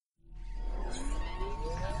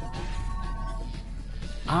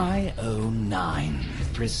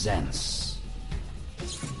IO9 presents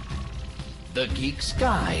The Geek's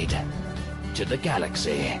Guide to the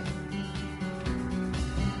Galaxy.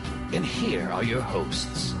 And here are your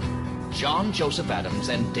hosts, John Joseph Adams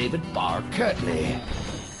and David Barr Kirtley.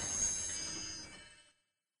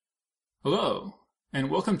 Hello, and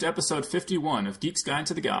welcome to episode 51 of Geek's Guide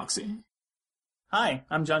to the Galaxy. Hi,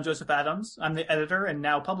 I'm John Joseph Adams. I'm the editor and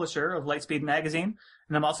now publisher of Lightspeed Magazine,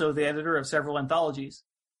 and I'm also the editor of several anthologies.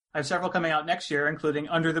 I have several coming out next year, including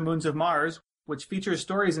Under the Moons of Mars, which features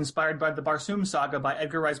stories inspired by the Barsoom Saga by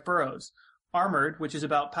Edgar Rice Burroughs, Armored, which is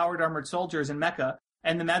about powered armored soldiers in Mecha,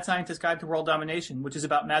 and The Mad Scientist Guide to World Domination, which is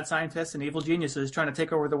about mad scientists and evil geniuses trying to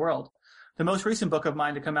take over the world. The most recent book of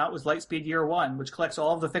mine to come out was Lightspeed Year 1, which collects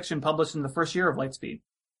all of the fiction published in the first year of Lightspeed.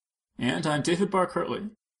 And I'm David Barr Kirtley.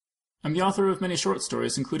 I'm the author of many short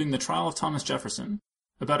stories, including The Trial of Thomas Jefferson,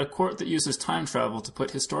 about a court that uses time travel to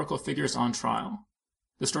put historical figures on trial.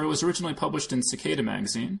 The story was originally published in Cicada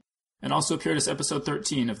magazine, and also appeared as episode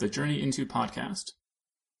 13 of the Journey Into podcast.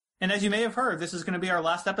 And as you may have heard, this is going to be our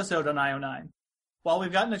last episode on IO9. While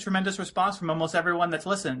we've gotten a tremendous response from almost everyone that's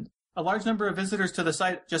listened, a large number of visitors to the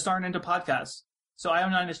site just aren't into podcasts, so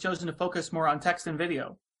IO9 has chosen to focus more on text and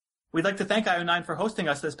video. We'd like to thank IO9 for hosting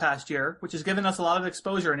us this past year, which has given us a lot of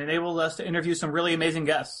exposure and enabled us to interview some really amazing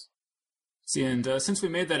guests. See, and since we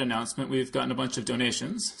made that announcement, we've gotten a bunch of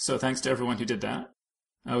donations, so thanks to everyone who did that.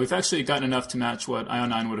 We've actually gotten enough to match what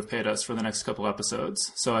IO9 would have paid us for the next couple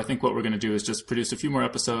episodes, so I think what we're going to do is just produce a few more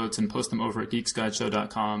episodes and post them over at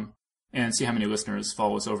geeksguideshow.com and see how many listeners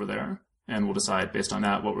follow us over there, and we'll decide based on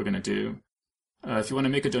that what we're going to do. If you want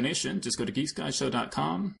to make a donation, just go to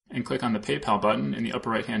geeksguideshow.com and click on the PayPal button in the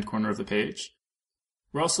upper right-hand corner of the page.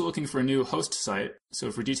 We're also looking for a new host site,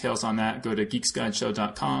 so for details on that, go to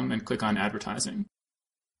geeksguideshow.com and click on advertising.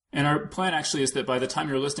 And our plan actually is that by the time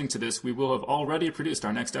you're listening to this, we will have already produced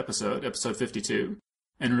our next episode, episode 52,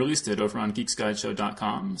 and released it over on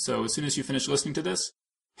geeksguideshow.com. So as soon as you finish listening to this,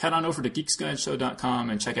 head on over to geeksguideshow.com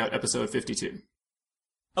and check out episode 52.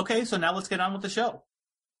 Okay, so now let's get on with the show.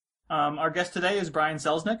 Our guest today is Brian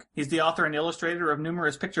Selznick. He's the author and illustrator of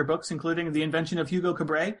numerous picture books, including The Invention of Hugo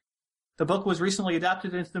Cabret. The book was recently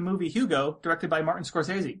adapted into the movie Hugo, directed by Martin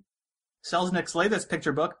Scorsese. Selznick's latest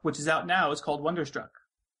picture book, which is out now, is called Wonderstruck.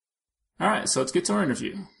 All right, so let's get to our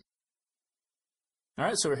interview. All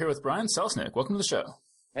right, so we're here with Brian Selznick. Welcome to the show.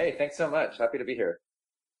 Hey, thanks so much. Happy to be here.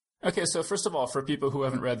 Okay, so first of all, for people who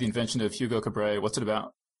haven't read The Invention of Hugo Cabret, what's it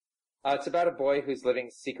about? It's about a boy who's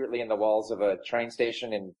living secretly in the walls of a train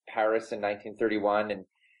station in Paris in 1931, and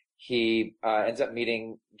he ends up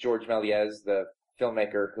meeting Georges Méliès, the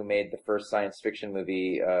filmmaker who made the first science fiction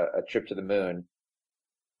movie, A Trip to the Moon.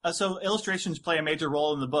 So illustrations play a major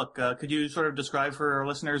role in the book. Could you sort of describe for our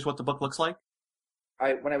listeners what the book looks like?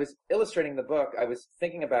 When I was illustrating the book, I was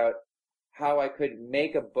thinking about how I could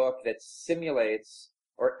make a book that simulates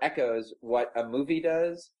or echoes what a movie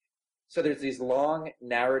does. So there's these long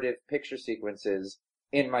narrative picture sequences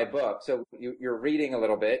in my book. So you're reading a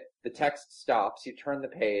little bit, the text stops, you turn the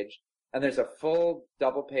page, and there's a full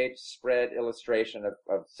double-page spread illustration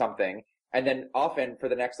of something. And then often for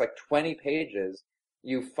the next 20 pages,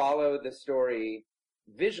 you follow the story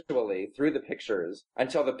visually through the pictures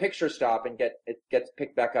until the pictures stop and it gets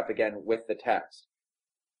picked back up again with the text.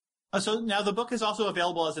 So now the book is also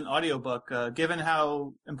available as an audiobook. Given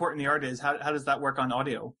how important the art is, how does that work on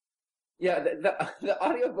audio? Yeah, the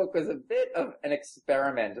audiobook was a bit of an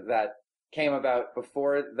experiment that came about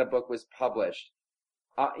before the book was published.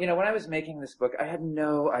 When I was making this book, I had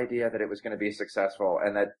no idea that it was going to be successful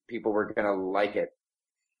and that people were going to like it.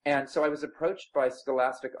 And so I was approached by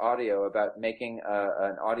Scholastic Audio about making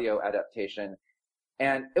an audio adaptation.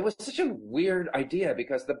 And it was such a weird idea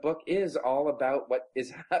because the book is all about what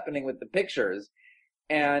is happening with the pictures.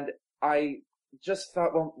 And I just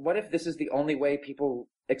thought, well, what if this is the only way people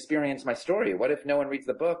experience my story? What if no one reads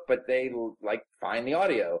the book, but they find the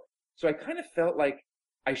audio? So I kind of felt like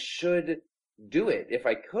I should do it if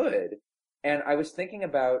I could. And I was thinking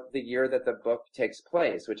about the year that the book takes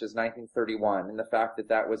place, which is 1931, and the fact that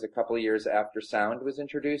that was a couple of years after sound was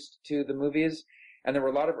introduced to the movies. And there were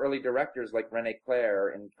a lot of early directors like René Clair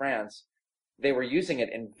in France. They were using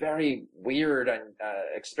it in very weird and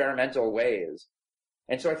experimental ways.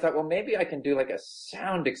 And so I thought, well, maybe I can do a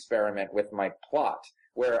sound experiment with my plot,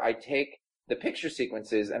 where I take the picture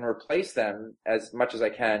sequences and replace them as much as I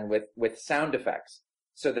can with sound effects,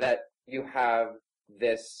 so that you have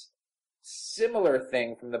this similar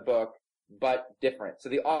thing from the book, but different. So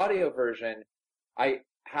the audio version, I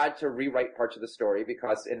had to rewrite parts of the story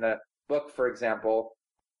because in the book, for example,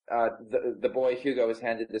 the boy Hugo is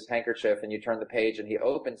handed this handkerchief and you turn the page and he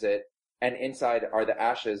opens it and inside are the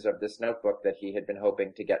ashes of this notebook that he had been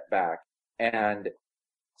hoping to get back. And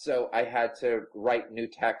so I had to write new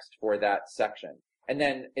text for that section. And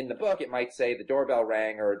then in the book, it might say the doorbell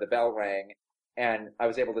rang or the bell rang, and I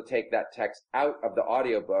was able to take that text out of the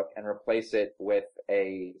audiobook and replace it with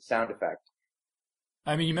a sound effect.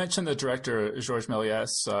 I mean, you mentioned the director, Georges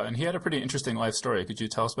Méliès, and he had a pretty interesting life story. Could you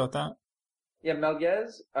tell us about that? Yeah,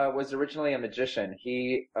 Méliès was originally a magician.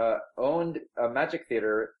 He owned a magic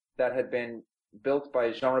theater that had been built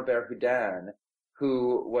by Jean-Robert Houdin,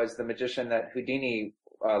 who was the magician that Houdini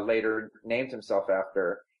later named himself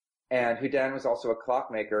after. And Houdin was also a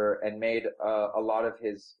clockmaker and made a lot of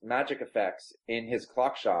his magic effects in his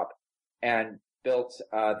clock shop and built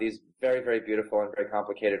these very, very beautiful and very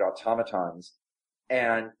complicated automatons.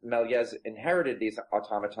 And Méliès inherited these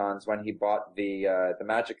automatons when he bought the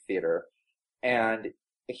magic theater. And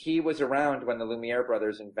he was around when the Lumiere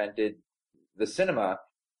brothers invented the cinema.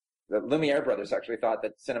 The Lumiere brothers actually thought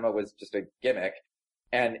that cinema was just a gimmick,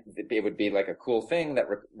 and it would be like a cool thing that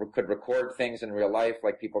could record things in real life,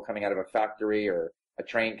 like people coming out of a factory or a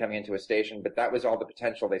train coming into a station, but that was all the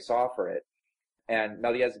potential they saw for it. And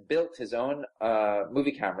Méliès built his own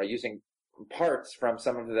movie camera using parts from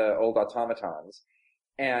some of the old automatons,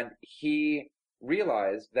 and he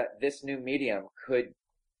realized that this new medium could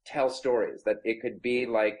tell stories, that it could be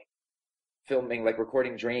like filming, like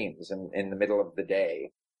recording dreams in the middle of the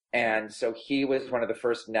day. And so he was one of the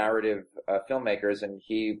first narrative filmmakers, and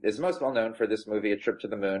he is most well known for this movie, A Trip to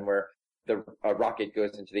the Moon, where the rocket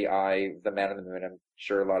goes into the eye of the man on the moon. I'm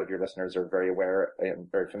sure a lot of your listeners are very aware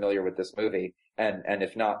and very familiar with this movie, and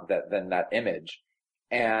if not, then that image.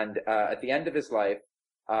 And at the end of his life,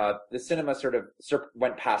 the cinema sort of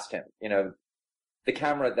went past him. You know, the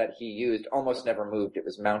camera that he used almost never moved. It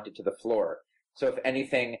was mounted to the floor. So if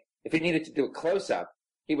anything, if he needed to do a close-up,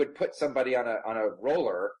 he would put somebody on a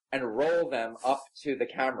roller and roll them up to the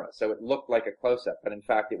camera. So it looked like a close-up, but in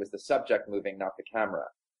fact, it was the subject moving, not the camera.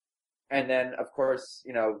 And then, of course,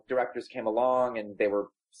 you know, directors came along and they were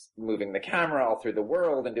moving the camera all through the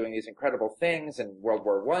world and doing these incredible things. And World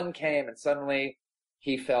War I came, and suddenly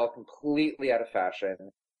he fell completely out of fashion.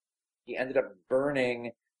 He ended up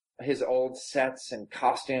burning his old sets and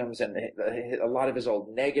costumes and a lot of his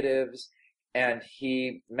old negatives. And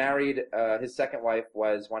he married, his second wife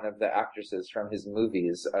was one of the actresses from his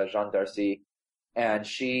movies, Jeanne Darcy. And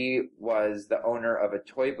she was the owner of a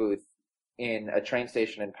toy booth in a train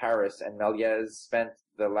station in Paris. And Méliès spent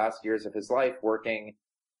the last years of his life working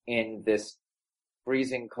in this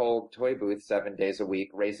freezing cold toy booth 7 days a week,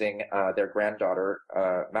 raising their granddaughter,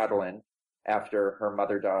 Madeleine, after her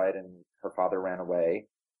mother died and her father ran away.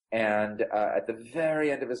 And at the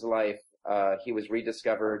very end of his life, he was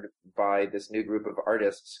rediscovered by this new group of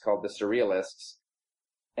artists called the Surrealists.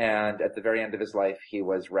 And at the very end of his life, he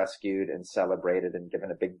was rescued and celebrated and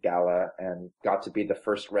given a big gala and got to be the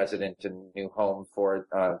first resident and new home for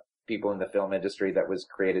people in the film industry that was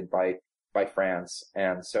created by France.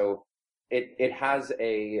 And so it has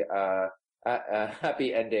a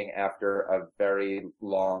happy ending after a very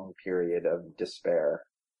long period of despair.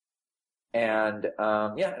 And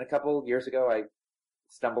and a couple years ago, I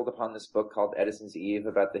stumbled upon this book called Edison's Eve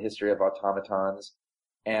about the history of automatons,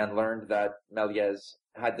 and learned that Méliès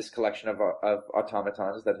had this collection of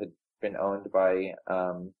automatons that had been owned by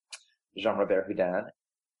Jean-Robert Houdin,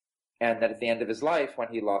 and that at the end of his life, when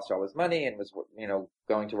he lost all his money and was, you know,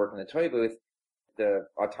 going to work in the toy booth, the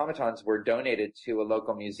automatons were donated to a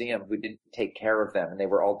local museum who didn't take care of them, and they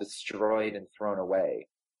were all destroyed and thrown away.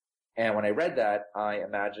 And when I read that, I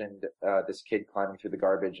imagined this kid climbing through the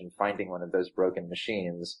garbage and finding one of those broken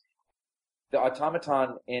machines. The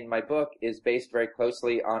automaton in my book is based very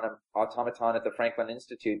closely on an automaton at the Franklin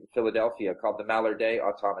Institute in Philadelphia called the Malarday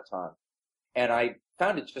automaton. And I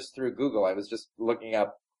found it just through Google. I was just looking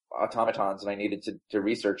up automatons, and I needed to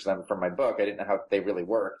research them for my book. I didn't know how they really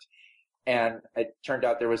worked. And it turned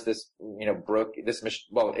out there was this, you know,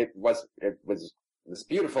 it was this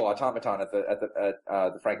beautiful automaton at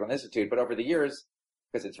the Franklin Institute, but over the years,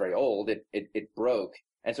 because it's very old, it broke.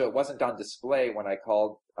 And so it wasn't on display when I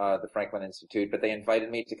called the Franklin Institute, but they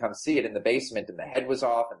invited me to come see it in the basement, and the head was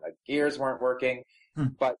off and the gears weren't working.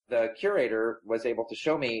 But the curator was able to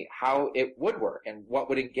show me how it would work and what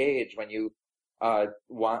would engage when you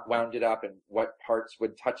wound it up and what parts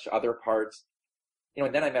would touch other parts. You know,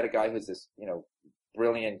 and then I met a guy who's this, you know,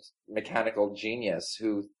 brilliant mechanical genius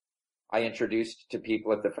who I introduced to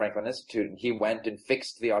people at the Franklin Institute, and he went and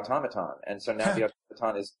fixed the automaton. And so now the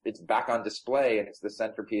automaton it's back on display, and it's the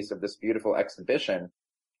centerpiece of this beautiful exhibition.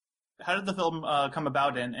 How did the film come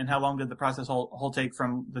about, and how long did the process whole take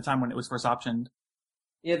from the time when it was first optioned?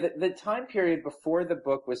 Yeah, the time period before the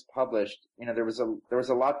book was published, there was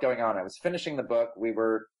a lot going on. I was finishing the book.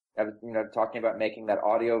 I was, talking about making that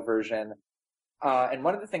audio version. And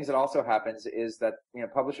one of the things that also happens is that,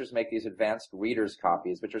 publishers make these advanced readers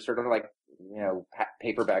copies, which are sort of like,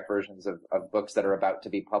 paperback versions of books that are about to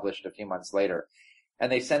be published a few months later.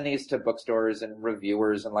 And they send these to bookstores and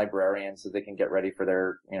reviewers and librarians so they can get ready for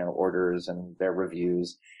their, orders and their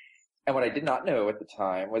reviews. And what I did not know at the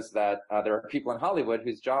time was that there are people in Hollywood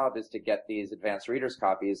whose job is to get these advanced readers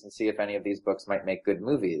copies and see if any of these books might make good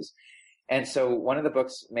movies. And so one of the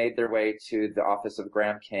books made their way to the office of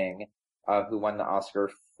Graham King, who won the Oscar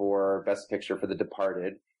for Best Picture for The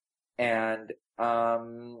Departed. And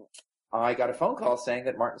I got a phone call saying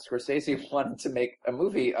that Martin Scorsese wanted to make a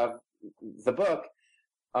movie of the book,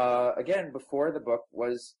 again, before the book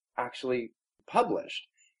was actually published.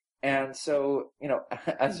 And so,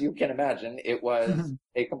 as you can imagine, it was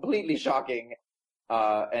a completely shocking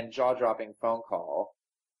and jaw-dropping phone call.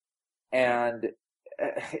 And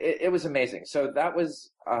it was amazing. So that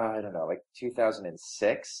was, I don't know, like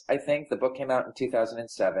 2006, I think. The book came out in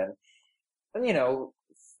 2007. And,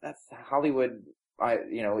 that's Hollywood,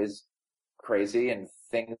 is crazy and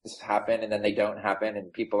things happen and then they don't happen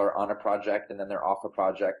and people are on a project and then they're off a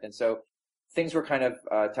project. And so things were kind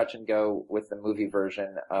of touch and go with the movie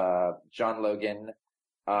version. John Logan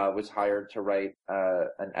was hired to write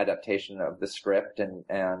an adaptation of the script, and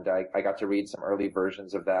I got to read some early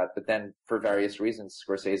versions of that. But then, for various reasons,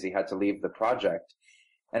 Scorsese had to leave the project.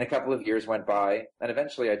 And a couple of years went by, and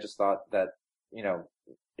eventually I just thought that,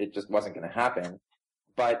 it just wasn't going to happen.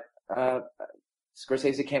 But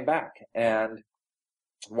Scorsese came back, and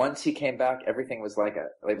once he came back, everything was like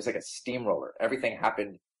a steamroller. Everything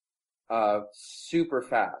happened super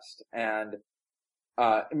fast, and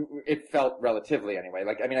it felt relatively anyway.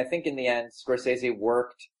 I think in the end, Scorsese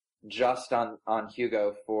worked just on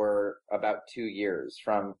Hugo for about 2 years,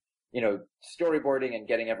 from, storyboarding and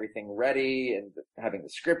getting everything ready and having the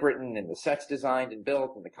script written and the sets designed and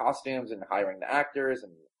built and the costumes and hiring the actors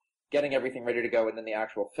and getting everything ready to go. And then the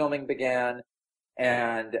actual filming began.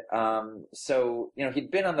 And so,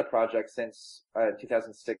 he'd been on the project since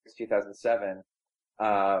 2006, 2007.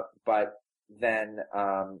 But then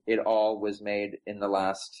it all was made in the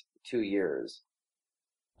last 2 years.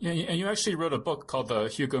 Yeah, and you actually wrote a book called The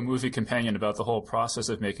Hugo Movie Companion about the whole process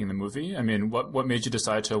of making the movie. I mean, what made you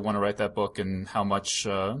decide to want to write that book, and how much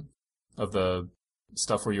of the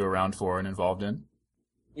stuff were you around for and involved in?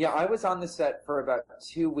 Yeah, I was on the set for about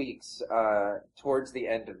 2 weeks towards the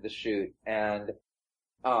end of the shoot, and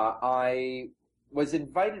I was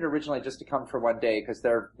invited originally just to come for one day because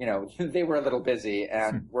they were a little busy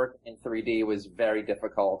and working in 3D was very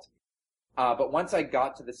difficult. But once I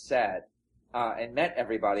got to the set and met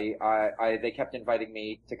everybody, they kept inviting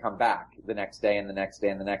me to come back the next day and the next day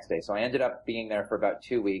and the next day. So I ended up being there for about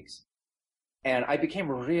 2 weeks, and I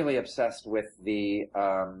became really obsessed with the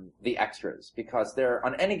extras, because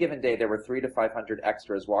on any given day there were 300 to 500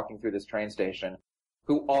 extras walking through this train station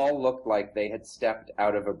who all looked like they had stepped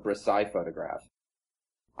out of a Bresai photograph.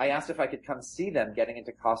 I asked if I could come see them getting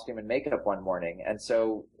into costume and makeup one morning. And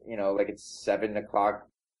so, it's 7:00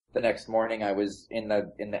 the next morning, I was in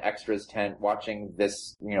the extras tent watching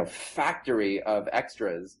this, factory of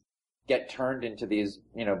extras get turned into these,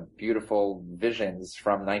 beautiful visions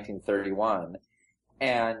from 1931.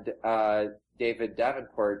 And, David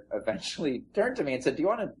Davenport eventually turned to me and said, "Do you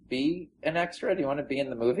want to be an extra? Do you want to be in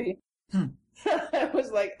the movie?" I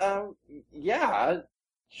was like, yeah,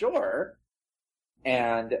 sure.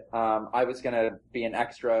 And I was going to be an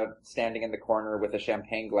extra standing in the corner with a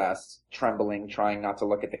champagne glass, trembling, trying not to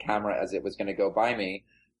look at the camera as it was going to go by me.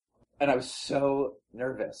 And I was so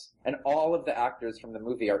nervous. And all of the actors from the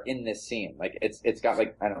movie are in this scene. It's got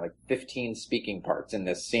 15 speaking parts in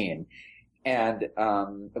this scene. And it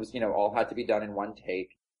was, all had to be done in one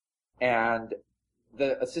take. And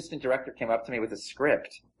the assistant director came up to me with a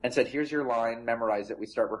script and said, "Here's your line, memorize it. We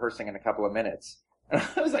start rehearsing in a couple of minutes." And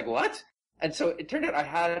I was like, "What?" And so it turned out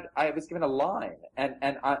I was given a line, and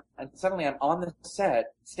suddenly I'm on the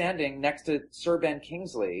set, standing next to Sir Ben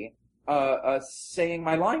Kingsley, saying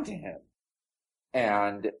my line to him.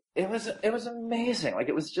 And it was amazing.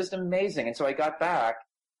 It was just amazing. And so I got back,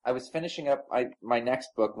 I was finishing up my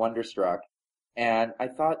next book, Wonderstruck, and I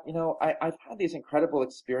thought, I've had these incredible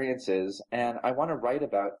experiences, and I want to write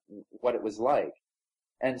about what it was like.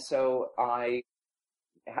 And so I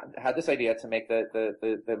had this idea to make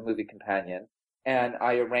the movie companion, and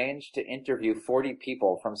I arranged to interview 40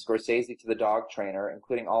 people, from Scorsese to the dog trainer,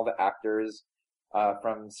 including all the actors,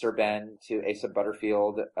 from Sir Ben to Asa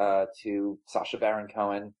Butterfield, to Sacha Baron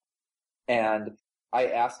Cohen. And I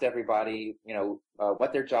asked everybody,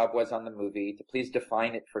 what their job was on the movie, to please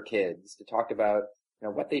define it for kids, to talk about,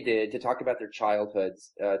 what they did, to talk about their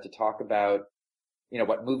childhoods, to talk about,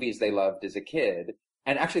 what movies they loved as a kid.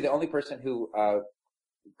 And actually the only person who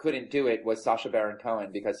couldn't do it was Sacha Baron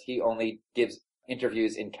Cohen, because he only gives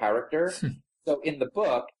interviews in character. So in the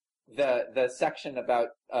book, the section about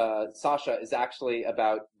Sacha is actually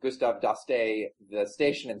about Gustave Dasté, the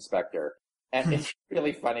station inspector. And it's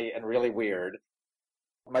really funny and really weird.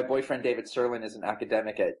 My boyfriend David Serlin is an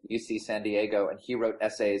academic at UC San Diego, and he wrote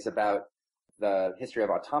essays about the history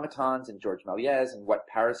of automatons and Georges Méliès and what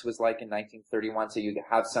Paris was like in 1931, so you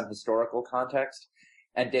have some historical context.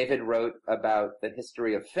 And David wrote about the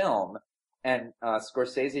history of film, and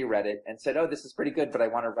Scorsese read it and said, "Oh, this is pretty good, but I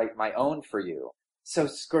want to write my own for you." So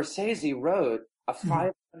Scorsese wrote a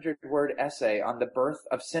 500-word essay on the birth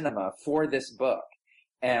of cinema for this book.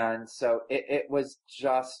 And so it was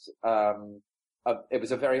just... it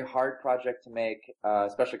was a very hard project to make,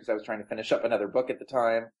 especially because I was trying to finish up another book at the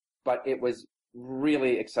time, but it was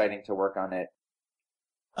really exciting to work on it.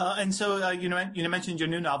 And so you mentioned your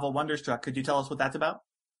new novel, Wonderstruck. Could you tell us what that's about?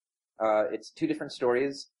 It's two different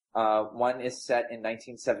stories. One is set in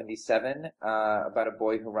 1977, about a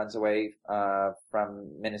boy who runs away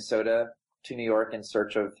from Minnesota to New York in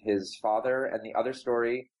search of his father, and the other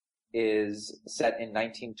story is set in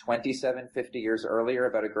 1927, 50 years earlier,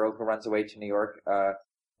 about a girl who runs away to New York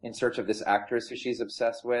in search of this actress who she's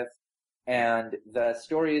obsessed with. And the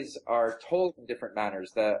stories are told in different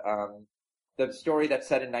manners. The story that's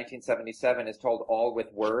set in 1977 is told all with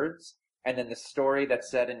words, and then the story that's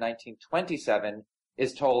set in 1927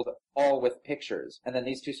 is told all with pictures. And then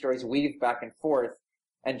these two stories weave back and forth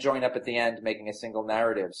and join up at the end, making a single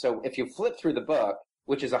narrative. So if you flip through the book,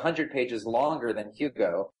 which is 100 pages longer than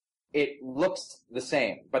Hugo, it looks the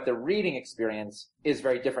same, but the reading experience is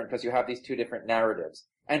very different because you have these two different narratives.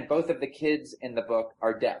 And both of the kids in the book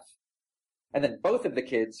are deaf. And then both of the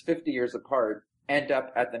kids, 50 years apart, end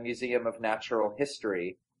up at the Museum of Natural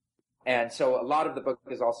History. And so a lot of the book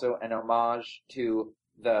is also an homage to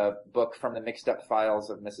the book From the Mixed Up Files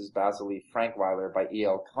of Mrs. Basilie Frankweiler by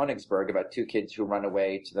E.L. Konigsberg, about two kids who run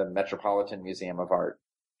away to the Metropolitan Museum of Art.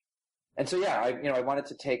 And so, yeah, I wanted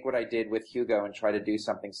to take what I did with Hugo and try to do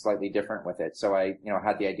something slightly different with it. So I,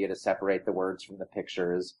 had the idea to separate the words from the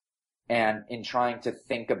pictures. And in trying to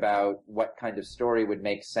think about what kind of story would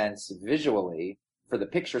make sense visually for the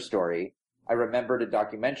picture story, I remembered a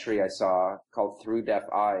documentary I saw called Through Deaf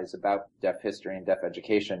Eyes about deaf history and deaf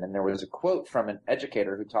education. And there was a quote from an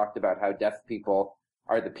educator who talked about how deaf people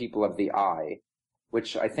are the people of the eye,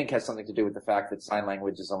 which I think has something to do with the fact that sign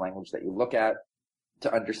language is a language that you look at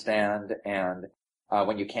to understand, and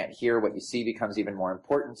when you can't hear, what you see becomes even more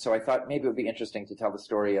important. So I thought maybe it would be interesting to tell the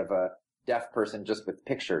story of a deaf person just with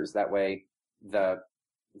pictures. That way, the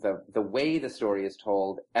way the story is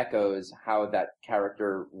told echoes how that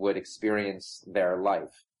character would experience their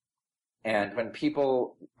life. And when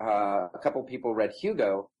a couple people read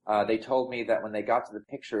Hugo, they told me that when they got to the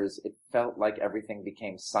pictures, it felt like everything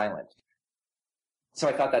became silent. So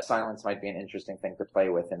I thought that silence might be an interesting thing to play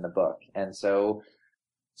with in the book. And so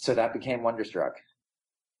that became Wonderstruck.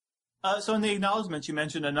 So in the acknowledgments, you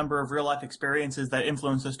mentioned a number of real-life experiences that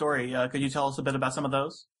influenced the story. Could you tell us a bit about some of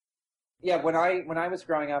those? Yeah, when I was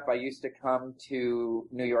growing up, I used to come to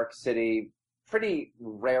New York City pretty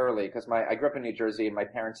rarely because I grew up in New Jersey and my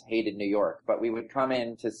parents hated New York, but we would come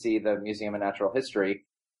in to see the Museum of Natural History.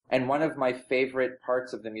 And one of my favorite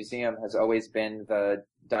parts of the museum has always been the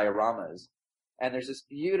dioramas. And there's this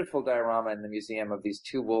beautiful diorama in the museum of these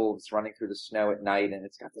two wolves running through the snow at night, and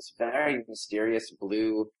it's got this very mysterious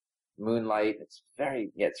blue moonlight. It's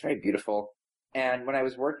very beautiful. And when I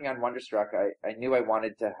was working on Wonderstruck, I knew I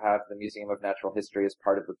wanted to have the Museum of Natural History as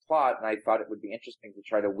part of the plot, and I thought it would be interesting to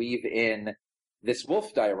try to weave in this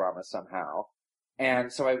wolf diorama somehow.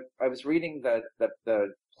 And so I was reading the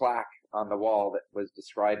plaque on the wall that was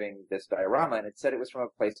describing this diorama, and it said it was from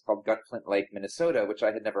a place called Gunflint Lake, Minnesota, which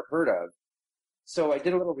I had never heard of. So I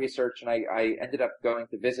did a little research, and I ended up going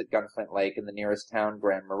to visit Gunflint Lake in the nearest town,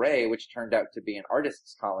 Grand Marais, which turned out to be an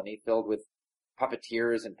artist's colony filled with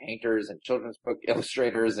puppeteers and painters and children's book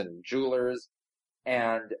illustrators and jewelers.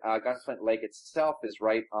 And Gunflint Lake itself is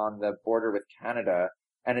right on the border with Canada,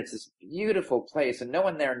 and it's this beautiful place, and no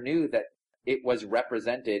one there knew that it was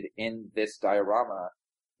represented in this diorama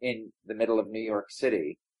in the middle of New York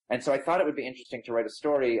City. And so I thought it would be interesting to write a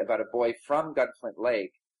story about a boy from Gunflint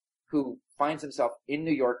Lake who finds himself in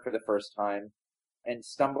New York for the first time and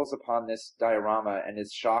stumbles upon this diorama and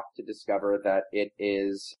is shocked to discover that it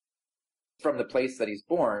is from the place that he's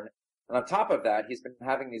born, And on top of that, he's been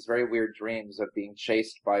having these very weird dreams of being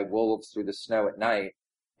chased by wolves through the snow at night.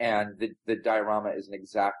 And the diorama is an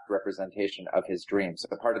exact representation of his dreams.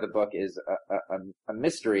 So part of the book is a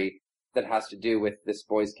mystery that has to do with this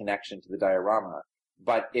boy's connection to the diorama.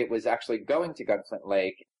 But it was actually going to Gunflint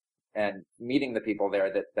Lake and meeting the people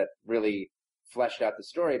there that really fleshed out the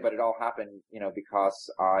story. But it all happened,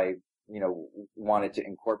 because I, wanted to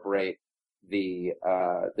incorporate the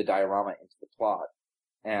diorama into the plot.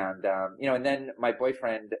 And, and then my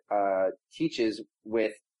boyfriend, teaches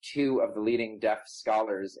with two of the leading deaf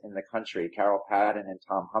scholars in the country, Carol Padden and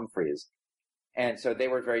Tom Humphreys. And so they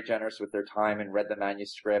were very generous with their time and read the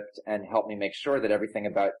manuscript and helped me make sure that everything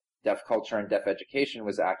about deaf culture and deaf education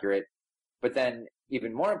was accurate. But then,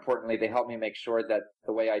 even more importantly, they helped me make sure that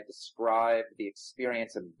the way I described the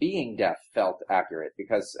experience of being deaf felt accurate.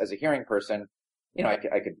 Because as a hearing person, I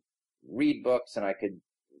could read books and I could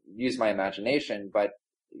use my imagination, but,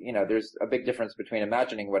 there's a big difference between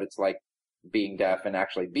imagining what it's like being deaf and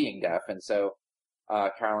actually being deaf. And so,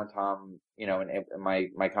 Carol and Tom, and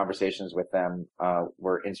my conversations with them,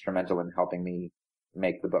 were instrumental in helping me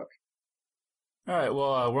make the book. All right.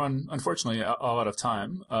 Well, we're unfortunately all out of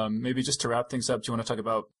time. Maybe just to wrap things up, do you want to talk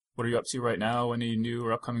about what are you up to right now? Any new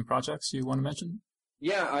or upcoming projects you want to mention?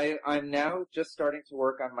 Yeah, I'm now just starting to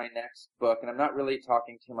work on my next book, and I'm not really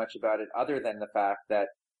talking too much about it other than the fact that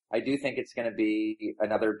I do think it's going to be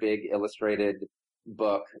another big illustrated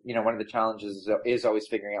book. One of the challenges is always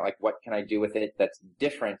figuring out, what can I do with it that's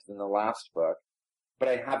different than the last book. But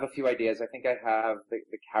I have a few ideas. I think I have the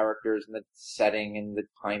characters and the setting and the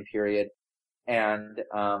time period. And,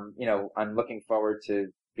 I'm looking forward to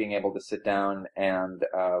being able to sit down and,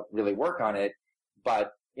 really work on it.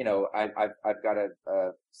 But, I've got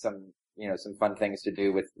some fun things to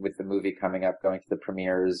do with the movie coming up, going to the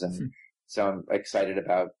premieres. And so I'm excited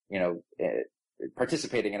about,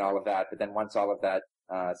 participating in all of that. But then once all of that,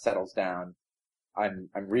 settles down, I'm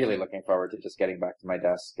really looking forward to just getting back to my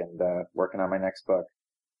desk and, working on my next book.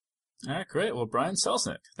 All right, great. Well, Brian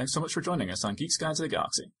Selznick, thanks so much for joining us on Geeks Guide to the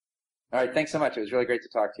Galaxy. All right, thanks so much. It was really great to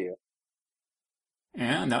talk to you.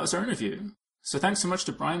 And that was our interview. So thanks so much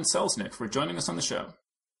to Brian Selznick for joining us on the show.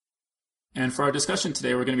 And for our discussion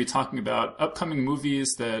today, we're going to be talking about upcoming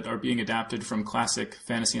movies that are being adapted from classic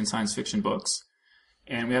fantasy and science fiction books.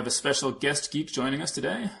 And we have a special guest geek joining us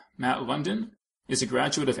today. Matt London is a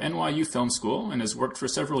graduate of NYU Film School and has worked for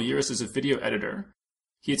several years as a video editor.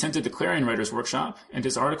 He attended the Clarion Writers Workshop, and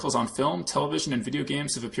his articles on film, television, and video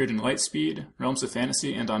games have appeared in Lightspeed, Realms of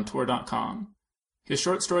Fantasy, and on Tor.com. His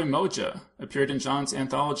short story Moja appeared in John's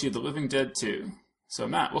anthology The Living Dead 2. So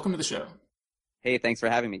Matt, welcome to the show. Hey, thanks for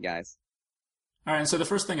having me, guys. All right, and so the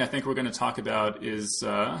first thing I think we're going to talk about is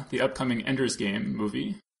the upcoming Ender's Game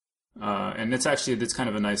movie. And that's kind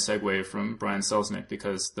of a nice segue from Brian Selznick,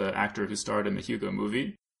 because the actor who starred in the Hugo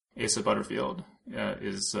movie, Asa Butterfield,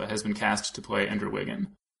 has been cast to play Ender Wiggin.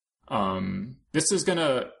 This is going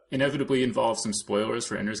to inevitably involve some spoilers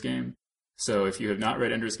for Ender's Game. So if you have not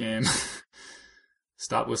read Ender's Game,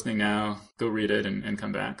 stop listening now, go read it, and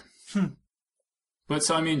come back. But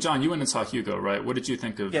so, John, you went and saw Hugo, right? What did you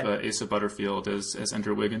think of Asa Butterfield as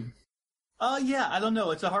Ender Wiggin? Yeah, I don't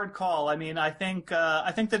know. It's a hard call. I think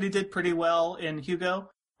that he did pretty well in Hugo.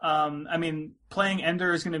 Playing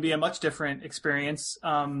Ender is going to be a much different experience.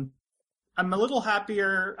 I'm a little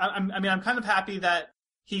happier. I'm kind of happy that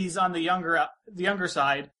he's on the younger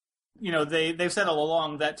side. They've said all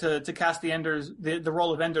along that to cast the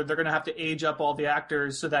role of Ender, they're going to have to age up all the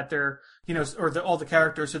actors so that they're, all the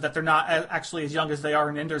characters so that they're not actually as young as they are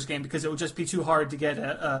in Ender's Game, because it would just be too hard to get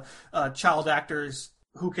a child actors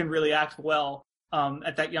who can really act well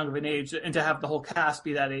at that young of an age, and to have the whole cast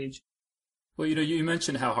be that age. Well, you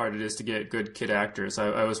mentioned how hard it is to get good kid actors.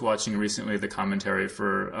 I was watching recently the commentary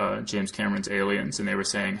for James Cameron's Aliens, and they were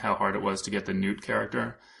saying how hard it was to get the Newt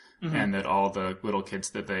character, and that all the little kids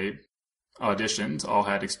that they auditioned all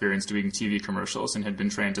had experience doing TV commercials and had been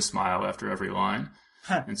trained to smile after every line.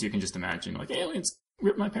 And so you can just imagine, aliens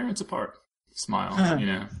ripped my parents apart. Smile,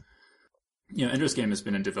 Ender's Game has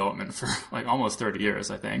been in development for almost 30 years,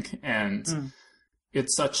 I think. And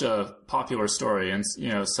it's such a popular story, and,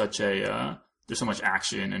 there's so much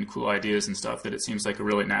action and cool ideas and stuff that it seems like a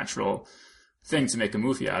really natural thing to make a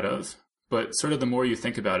movie out of. But sort of the more you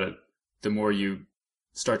think about it, the more you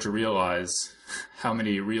start to realize how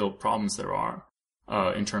many real problems there are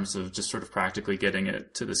in terms of just sort of practically getting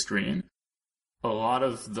it to the screen. A lot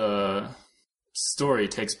of the story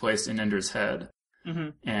takes place in Ender's head.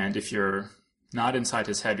 And if you're not inside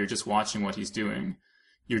his head, you're just watching what he's doing.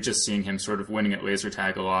 You're just seeing him sort of winning at laser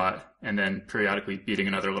tag a lot and then periodically beating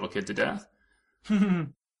another little kid to death.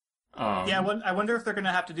 Yeah, I wonder if they're going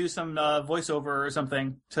to have to do some voiceover or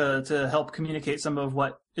something to help communicate some of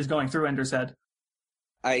what is going through Ender's head.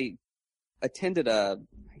 I attended I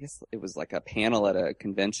guess it was like a panel at a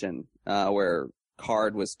convention where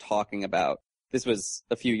Card was talking about, this was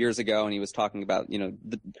a few years ago, and he was talking about,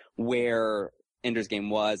 where Ender's Game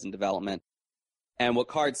was in development. And what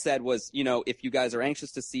Card said was, if you guys are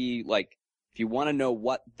anxious to see, like, if you want to know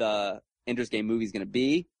what the Ender's Game movie is going to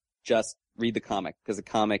be, just read the comic, because the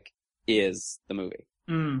comic is the movie.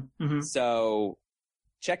 Mm-hmm. So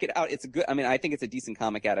check it out. It's I think it's a decent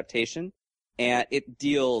comic adaptation, and it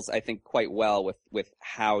deals, I think, quite well with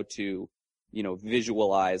how to,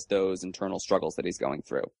 visualize those internal struggles that he's going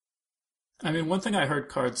through. I mean, one thing I heard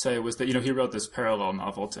Card say was that, he wrote this parallel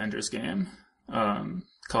novel to Ender's Game,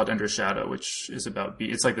 called Ender's Shadow, which is about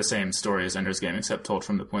Bean. It's like the same story as Ender's Game, except told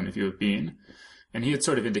from the point of view of Bean. And he had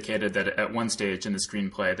sort of indicated that at one stage in the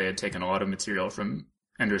screenplay, they had taken a lot of material from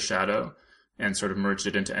Ender's Shadow and sort of merged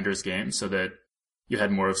it into Ender's Game, so that you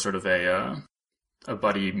had more of sort of a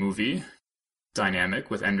buddy movie dynamic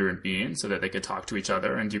with Ender and Bean, so that they could talk to each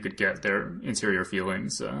other and you could get their interior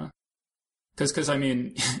feelings. Because I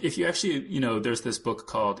mean, if you actually, there's this book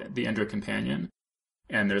called The Ender Companion,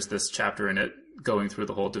 and there's this chapter in it going through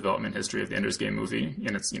the whole development history of the Ender's Game movie,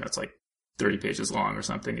 and it's, it's like 30 pages long or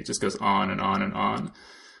something. It just goes on and on and on.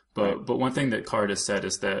 But one thing that Card has said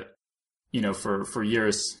is that, for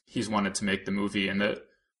years he's wanted to make the movie, and that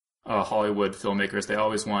Hollywood filmmakers, they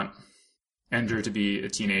always want Ender to be a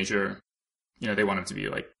teenager. They want him to be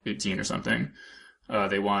like 18 or something.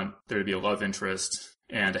 They want there to be a love interest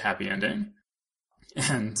and a happy ending.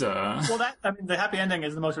 And the happy ending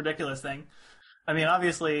is the most ridiculous thing. I mean,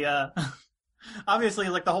 obviously, like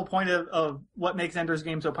the whole point of what makes Ender's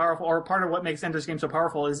Game so powerful, or part of what makes Ender's Game so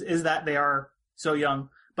powerful, is that they are so young,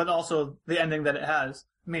 but also the ending that it has.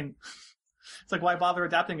 I mean, it's like, why bother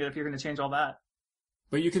adapting it if you're going to change all that?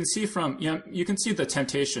 But you can see you can see the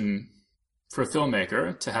temptation for a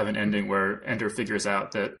filmmaker to have an ending where Ender figures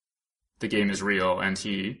out that the game is real and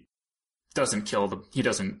he doesn't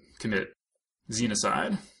commit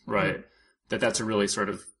xenocide, right? Mm-hmm. That's a really sort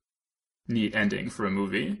of neat ending for a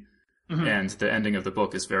movie. Mm-hmm. And the ending of the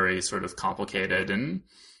book is very sort of complicated and,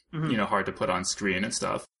 hard to put on screen and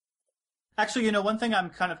stuff. Actually, one thing I'm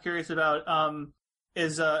kind of curious about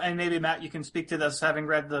is, and maybe Matt, you can speak to this having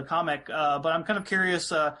read the comic, but I'm kind of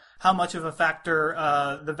curious how much of a factor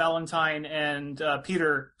the Valentine and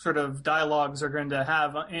Peter sort of dialogues are going to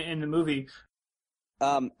have in the movie.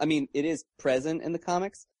 I mean, it is present in the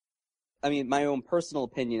comics. I mean, my own personal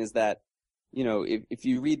opinion is that, if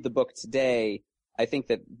you read the book today, I think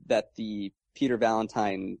that the Peter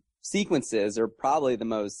Valentine sequences are probably the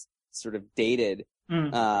most sort of dated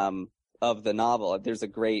of the novel. There's a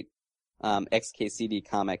great XKCD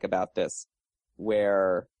comic about this,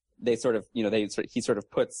 where they sort of, he sort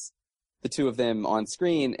of puts the two of them on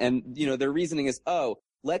screen, and their reasoning is,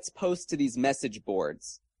 let's post to these message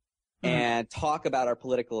boards and talk about our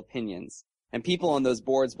political opinions, and people on those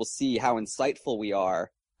boards will see how insightful we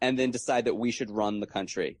are, and then decide that we should run the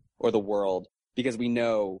country or the world because we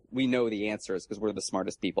know the answers because we're the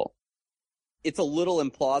smartest people. It's a little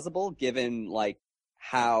implausible given like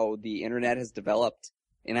how the internet has developed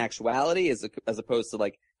in actuality, as opposed to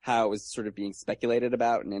like how it was sort of being speculated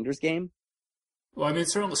about in Ender's Game. Well, I mean,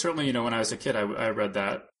 certainly, when I was a kid, I read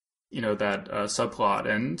that, that subplot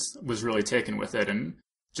and was really taken with it, and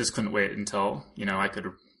just couldn't wait until, I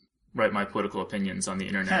could write my political opinions on the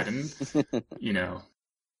internet and,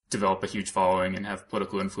 develop a huge following and have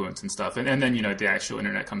political influence and stuff. And then, the actual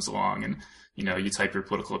internet comes along and, you type your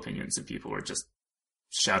political opinions and people are just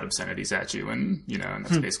shout obscenities at you, and and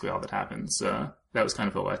that's basically all that happens. That was kind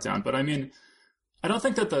of a letdown. But I mean, I don't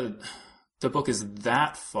think that the book is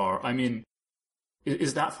that far. I mean,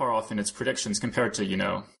 is that far off in its predictions compared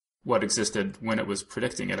to what existed when it was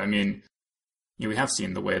predicting it. I mean, we have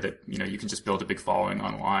seen the way that you can just build a big following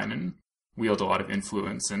online and wield a lot of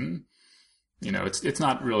influence, and it's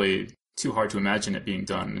not really too hard to imagine it being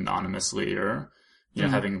done anonymously or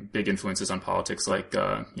having big influences on politics, like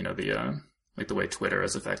like the way Twitter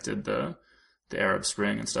has affected the Arab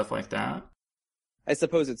Spring and stuff like that. I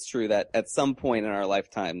suppose it's true that at some point in our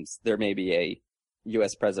lifetimes, there may be a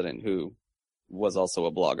U.S. president who was also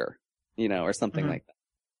a blogger, or something like that.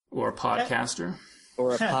 Or a podcaster.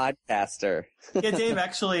 Or a podcaster. Yeah, Dave,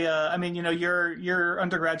 actually, I mean, your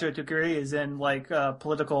undergraduate degree is in like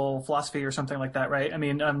political philosophy or something like that, right? I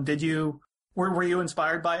mean, were you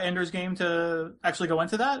inspired by Ender's Game to actually go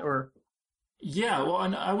into that, or? Yeah, well,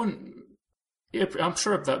 and I'm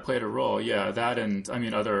sure that played a role. Yeah, that and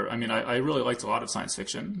I really liked a lot of science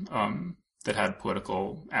fiction. that had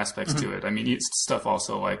political aspects to it. I mean, stuff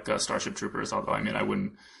also like Starship Troopers, although, I mean, I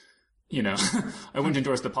wouldn't, I wouldn't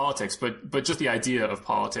endorse the politics, but just the idea of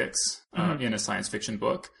politics in a science fiction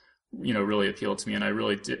book, really appealed to me. And I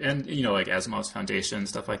really did. And, like Asimov's Foundation,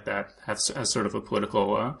 stuff like that has sort of a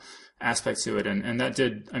political aspect to it. And that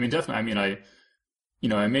did, I mean, definitely, I mean,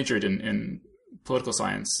 I majored in political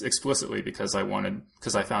science explicitly because I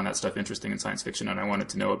found that stuff interesting in science fiction, and I wanted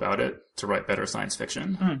to know about it to write better science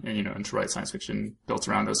fiction, and to write science fiction built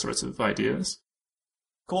around those sorts of ideas.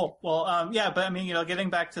 Cool. Well, yeah, but I mean, getting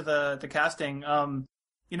back to the casting,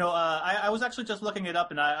 I was actually just looking it up,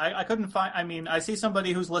 and I couldn't find. I mean, I see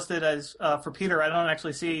somebody who's listed as for Peter. I don't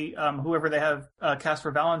actually see whoever they have cast for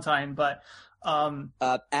Valentine, but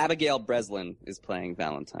Abigail Breslin is playing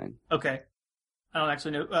Valentine. Okay. I don't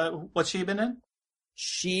actually know. What's she been in?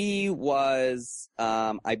 She was,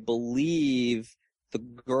 I believe, the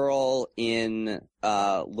girl in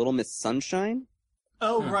Little Miss Sunshine.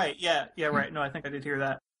 Oh, right. Yeah, right. No, I think I did hear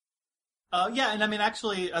that. Yeah, and I mean,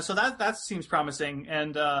 actually, so that seems promising.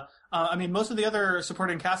 And, I mean, most of the other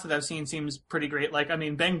supporting cast that I've seen seems pretty great. Like, I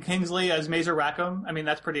mean, Ben Kingsley as Mazer Rackham. I mean,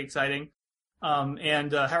 that's pretty exciting.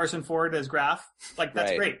 And Harrison Ford as Graf. Like,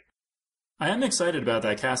 that's great. I am excited about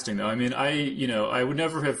that casting, though. I mean, I would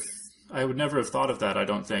never have thought of that, I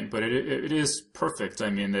don't think, but it is perfect. I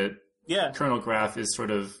mean, that Colonel Graf is sort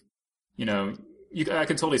of, I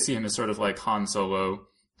can totally see him as sort of like Han Solo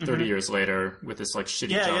 30 years later with this like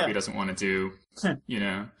shitty job he doesn't want to do,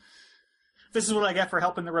 This is what I get for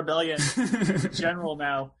helping the rebellion in general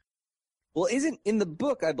now. Well, in the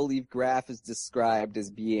book, I believe Graf is described as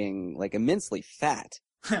being like immensely fat,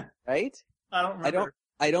 right? I don't remember.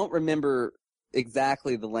 I don't remember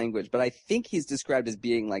exactly the language, but I think he's described as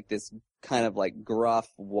being like this kind of like gruff,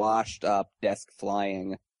 washed up, desk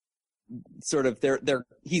flying sort of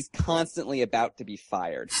he's constantly about to be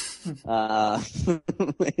fired. I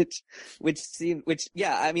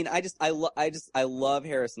mean, I love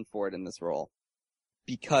Harrison Ford in this role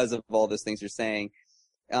because of all those things you're saying.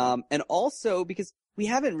 And also because we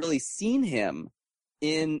haven't really seen him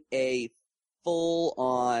in a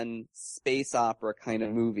full-on space opera kind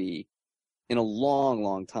of movie in a long,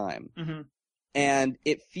 long time. Mm-hmm. And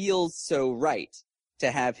it feels so right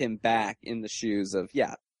to have him back in the shoes of,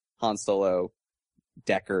 Han Solo,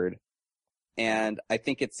 Deckard. And I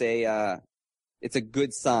think it's a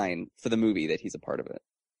good sign for the movie that he's a part of it.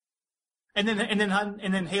 And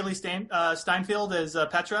then Haley Steinfeld as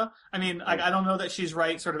Petra. I mean, I don't know that she's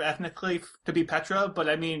right sort of ethnically to be Petra, but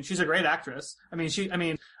I mean, she's a great actress. I mean,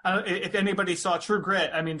 if anybody saw True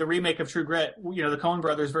Grit, I mean, the remake of True Grit, the Coen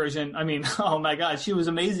Brothers version, I mean, oh my God, she was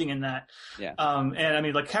amazing in that. Yeah. And I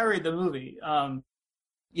mean, like carried the movie.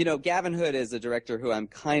 Gavin Hood is a director who I'm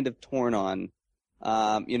kind of torn on.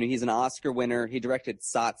 He's an Oscar winner. He directed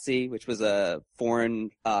Satsi, which was a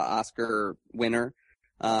foreign Oscar winner.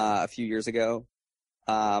 A few years ago,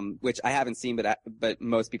 which I haven't seen, but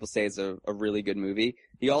most people say is a really good movie.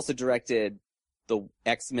 He also directed the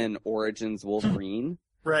X-Men Origins Wolverine,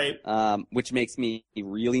 right? Which makes me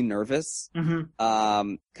really nervous,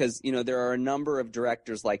 because there are a number of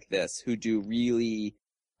directors like this who do really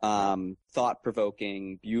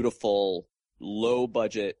thought-provoking, beautiful,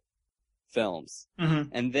 low-budget films,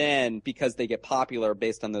 and then because they get popular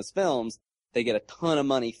based on those films, they get a ton of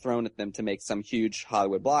money thrown at them to make some huge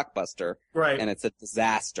Hollywood blockbuster. Right. And it's a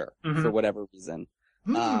disaster for whatever reason.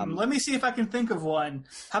 Let me see if I can think of one.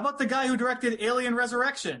 How about the guy who directed Alien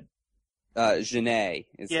Resurrection? Genet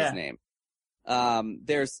is his name.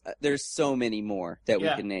 There's so many more that we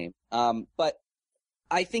can name. But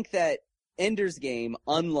I think that Ender's Game,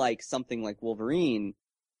 unlike something like Wolverine,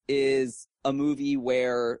 is a movie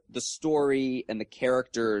where the story and the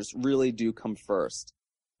characters really do come first.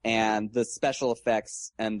 And the special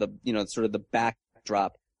effects and the, sort of the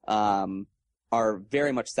backdrop, are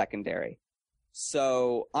very much secondary.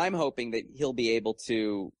 So I'm hoping that he'll be able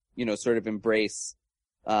to, sort of embrace,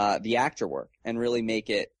 the actor work and really make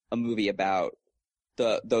it a movie about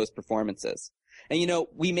those performances. And,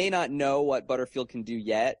 we may not know what Butterfield can do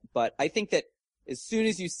yet, but I think that as soon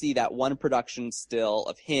as you see that one production still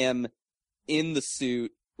of him in the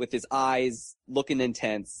suit with his eyes looking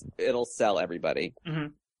intense, it'll sell everybody. Mm-hmm.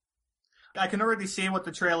 I can already see what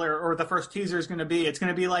the trailer or the first teaser is going to be. It's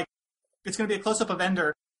going to be a close-up of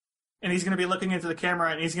Ender, and he's going to be looking into the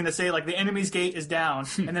camera, and he's going to say, like, the enemy's gate is down,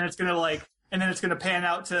 and then it's going to pan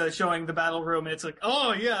out to showing the battle room, and it's like,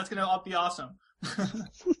 oh, yeah, it's going to be awesome.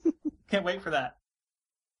 Can't wait for that.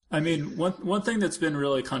 I mean, one thing that's been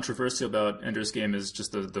really controversial about Ender's Game is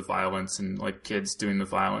just the violence and, like, kids doing the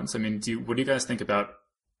violence. I mean, what do you guys think about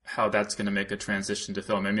how that's going to make a transition to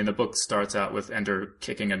film? I mean, the book starts out with Ender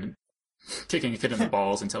kicking kicking a kid in the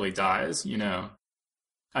balls until he dies, you know.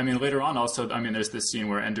 I mean, later on also, I mean, there's this scene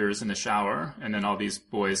where Ender's in the shower, and then all these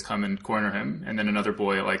boys come and corner him, and then another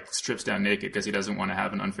boy, like, strips down naked because he doesn't want to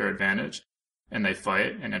have an unfair advantage, and they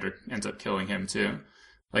fight, and Ender ends up killing him, too.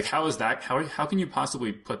 Like, how is that, how can you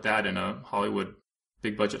possibly put that in a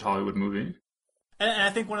big-budget Hollywood movie? And I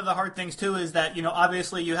think one of the hard things, too, is that, you know,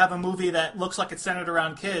 obviously you have a movie that looks like it's centered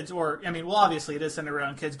around kids, or, I mean, well, obviously it is centered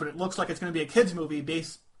around kids, but it looks like it's going to be a kids movie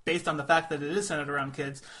based on the fact that it is centered around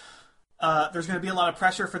kids. There's going to be a lot of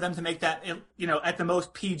pressure for them to make that, you know, at the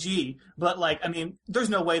most PG. But, like, I mean,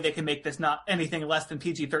 there's no way they can make this not anything less than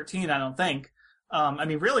PG-13, I don't think. I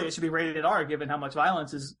mean, really, it should be rated R, given how much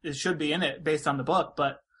violence should be in it based on the book.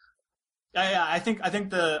 But I think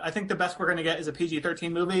the best we're going to get is a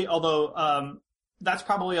PG-13 movie. Although that's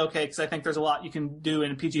probably okay, because I think there's a lot you can do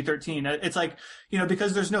in PG-13. It's like, you know,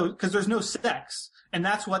 because there's no sex. And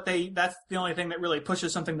that's the only thing that really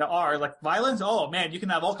pushes something to R. Like violence, oh man, you can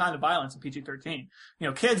have all kinds of violence in PG-13. You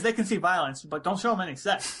know, kids, they can see violence, but don't show them any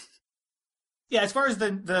sex. Yeah, as far as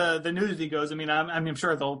the nudity goes, I mean, I'm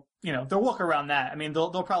sure they'll work around that. I mean,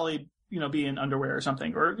 they'll probably, you know, be in underwear or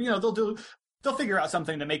something, or, you know, they'll figure out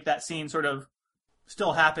something to make that scene sort of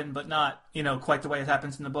still happen, but not, you know, quite the way it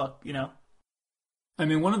happens in the book, you know? I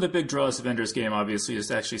mean, one of the big draws of Ender's Game, obviously, is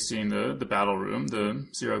actually seeing the battle room, the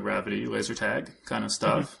zero-gravity laser tag kind of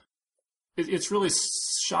stuff. Mm-hmm. It's really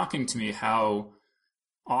shocking to me how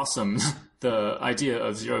awesome the idea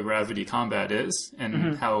of zero-gravity combat is,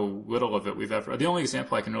 and how little of it we've ever... The only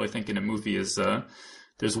example I can really think in a movie is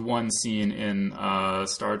there's one scene in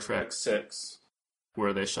Star Trek VI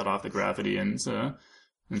where they shut off the gravity and some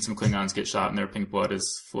Klingons get shot and their pink blood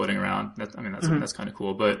is floating around. That's kind of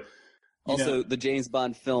cool, but... Also, the James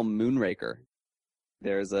Bond film Moonraker.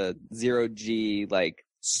 There's a zero-G, like,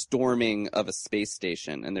 storming of a space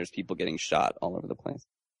station, and there's people getting shot all over the place.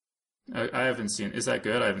 I haven't seen it. Is that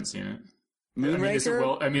good? I haven't seen it. Moonraker?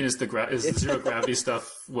 Is the zero-gravity stuff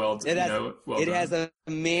well done? It has a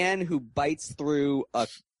man who bites through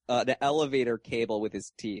an elevator cable with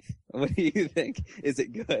his teeth. What do you think? Is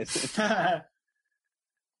it good?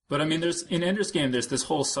 But I mean, in Ender's Game, there's this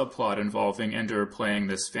whole subplot involving Ender playing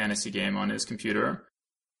this fantasy game on his computer.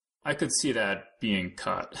 I could see that being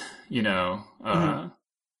cut, you know.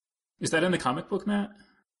 Is that in the comic book, Matt?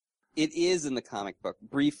 It is in the comic book,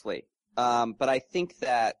 briefly. But I think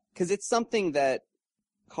that, because it's something that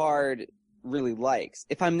Card really likes.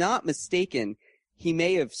 If I'm not mistaken, he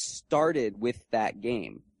may have started with that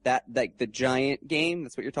game. That, like, the giant game,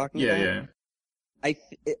 that's what you're talking about? Yeah.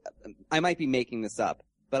 I might be making this up.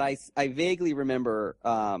 But I vaguely remember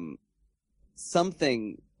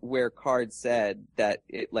something where Card said that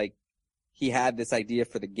he had this idea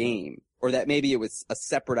for the game, or that maybe it was a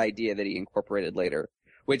separate idea that he incorporated later,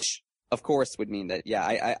 which of course would mean that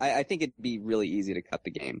I think it'd be really easy to cut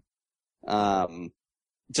the game,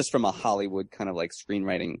 just from a Hollywood kind of like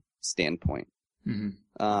screenwriting standpoint,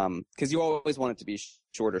 because you always want it to be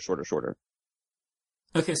shorter.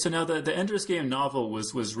 Okay, so now the Ender's Game novel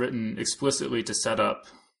was written explicitly to set up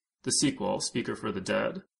the sequel, Speaker for the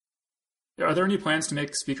Dead. Are there any plans to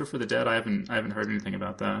make Speaker for the Dead? I haven't heard anything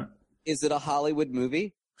about that. Is it a Hollywood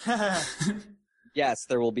movie? Yes,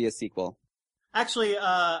 there will be a sequel. Actually,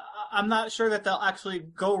 I'm not sure that they'll actually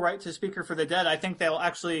go right to Speaker for the Dead. I think they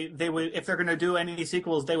would, if they're going to do any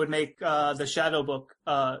sequels, they would make the Shadow Book.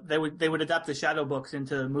 They would adapt the Shadow Books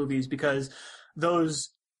into movies, because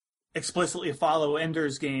those explicitly follow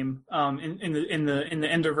Ender's Game in the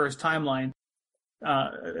Enderverse timeline,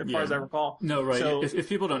 as far as I recall. No, right. So, if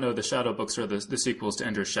people don't know, the Shadow Books are the sequels to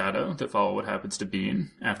Ender's Shadow that follow what happens to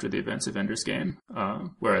Bean after the events of Ender's Game,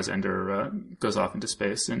 whereas Ender goes off into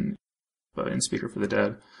space in Speaker for the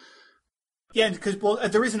Dead. Yeah, because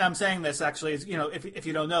the reason I'm saying this actually is, you know, if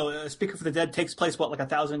you don't know, Speaker for the Dead takes place like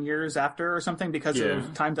 1,000 years after or something, because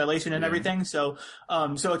of time dilation and everything. So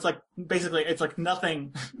it's like basically it's like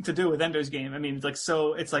nothing to do with Ender's Game. I mean,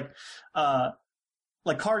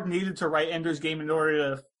 like Card needed to write Ender's Game in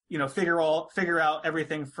order to, you know, figure out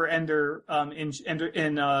everything for Ender in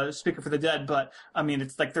Speaker for the Dead. But I mean,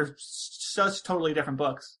 it's like they're such totally different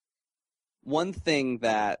books. One thing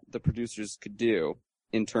that the producers could do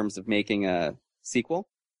in terms of making a sequel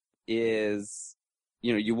is,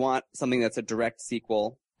 you know, you want something that's a direct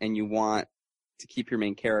sequel, and you want to keep your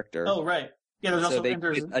main character. Oh, right. Yeah, there's also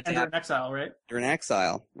Ender in Exile, right? Ender in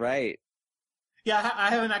Exile, right. Yeah, I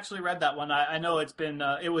haven't actually read that one. I know it's been,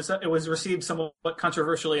 it was received somewhat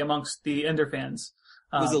controversially amongst the Ender fans.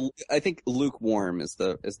 I think lukewarm is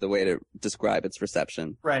the way to describe its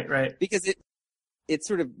reception. Right. Because it's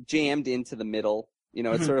sort of jammed into the middle. You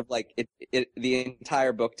know, it's sort of like the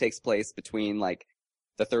entire book takes place between like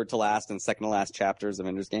the third to last and second to last chapters of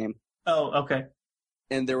Ender's Game. Oh, okay.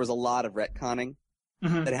 And there was a lot of retconning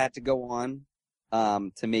Mhm. that had to go on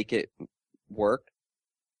to make it work.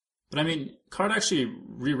 But I mean, Card actually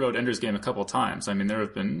rewrote Ender's Game a couple times. I mean, there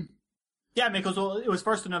have been... Yeah, because it was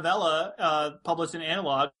first a novella published in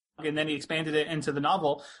Analog, and then he expanded it into the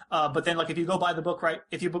novel. But then, like, if you go buy the book,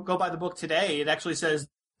 if you go buy the book today, it actually says,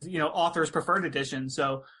 author's preferred edition.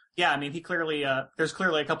 So, yeah, I mean, there's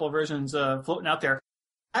clearly a couple of versions floating out there.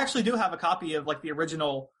 I actually do have a copy of like the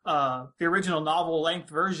original novel length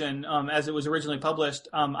version as it was originally published.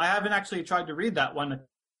 I haven't actually tried to read that one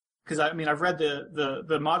because I've read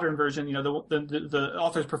the modern version, the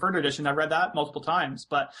author's preferred edition. I've read that multiple times,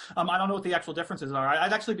 but I don't know what the actual differences are.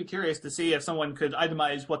 I'd actually be curious to see if someone could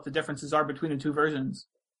itemize what the differences are between the two versions.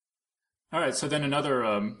 All right, so then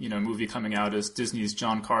another movie coming out is Disney's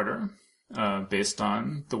John Carter, based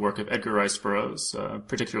on the work of Edgar Rice Burroughs,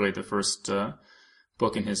 particularly the first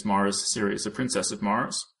book in his Mars series, The Princess of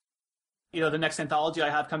Mars. The next anthology I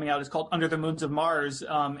have coming out is called Under the Moons of Mars,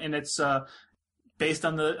 and it's based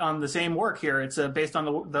on the same work here. It's based on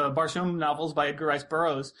the Barsoom novels by Edgar Rice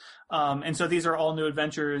Burroughs, and so these are all new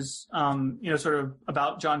adventures, sort of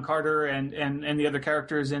about John Carter and the other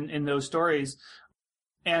characters in those stories.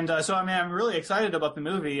 And so I'm really excited about the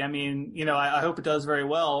movie. I mean, I hope it does very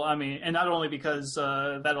well. I mean, and not only because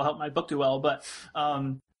that'll help my book do well, but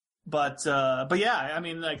yeah, I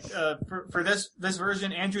mean, like for this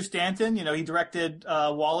version, Andrew Stanton, he directed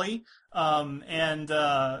WALL-E, so I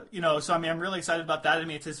mean, I'm really excited about that. I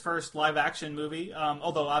mean, it's his first live action movie,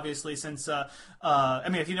 although obviously since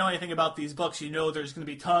if you know anything about these books, there's going to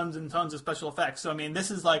be tons and tons of special effects. So I mean,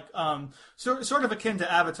 this is like sort of akin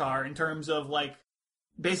to Avatar in terms of like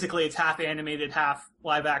basically it's half animated, half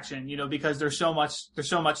live action, because there's so much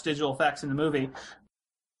digital effects in the movie.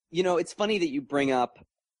 It's funny that you bring up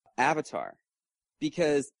Avatar,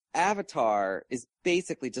 because Avatar is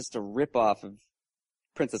basically just a ripoff of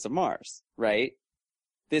Princess of Mars, right?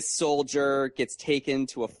 This soldier gets taken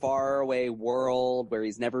to a faraway world where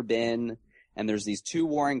he's never been, and there's these two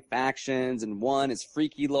warring factions, and one is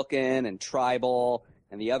freaky looking and tribal,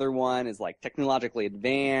 and the other one is like technologically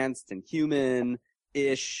advanced and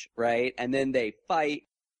human-ish, right? And then they fight.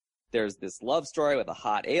 There's this love story with a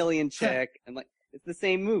hot alien chick, and like it's the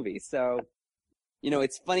same movie. So,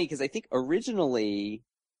 it's funny because I think originally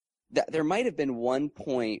there might have been one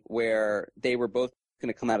point where they were both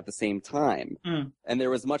going to come out at the same time, and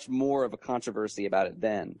there was much more of a controversy about it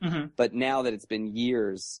then. Mm-hmm. But now that it's been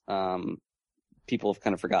years, people have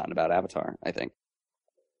kind of forgotten about Avatar, I think.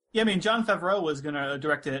 Yeah, I mean, Jon Favreau was going to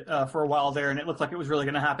direct it for a while there, and it looked like it was really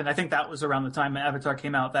going to happen. I think that was around the time Avatar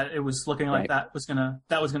came out that it was looking like that was going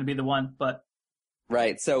to be the one. But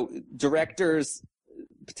right, so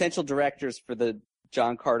potential directors for the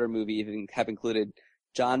John Carter movie have included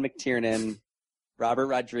John McTiernan, Robert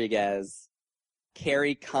Rodriguez,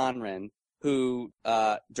 Carrie Conran, who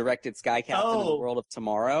directed Sky Captain and the World of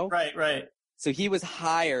Tomorrow. Right. So he was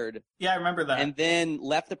hired. Yeah, I remember that. And then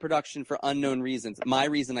left the production for unknown reasons. My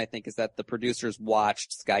reason, I think, is that the producers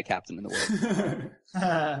watched Sky Captain and the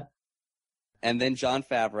World. And then Jon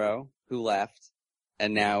Favreau, who left,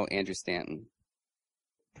 and now Andrew Stanton.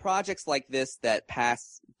 Projects like this that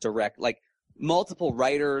pass direct, like multiple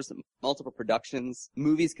writers, multiple productions,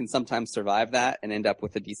 movies can sometimes survive that and end up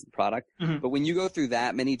with a decent product. Mm-hmm. But when you go through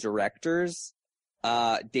that many directors,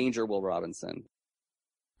 danger, Will Robinson.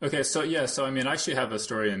 Okay, so I mean, I actually have a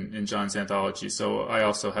story in John's anthology, so I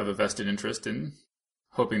also have a vested interest in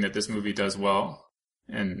hoping that this movie does well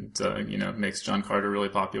and, makes John Carter really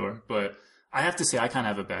popular. But I have to say, I kind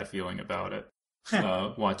of have a bad feeling about it,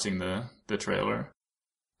 watching the trailer.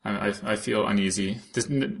 I feel uneasy. Does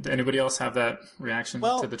anybody else have that reaction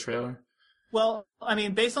to the trailer? Well, I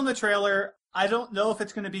mean, based on the trailer, I don't know if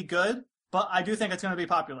it's going to be good, but I do think it's going to be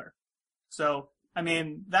popular. So, I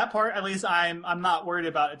mean, that part, at least I'm not worried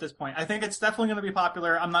about at this point. I think it's definitely going to be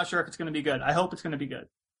popular. I'm not sure if it's going to be good. I hope it's going to be good.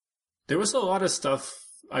 There was a lot of stuff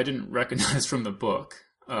I didn't recognize from the book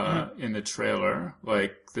in the trailer,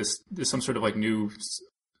 like there's some sort of like new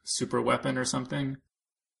super weapon or something.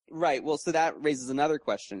 Right. Well, so that raises another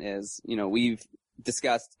question is, we've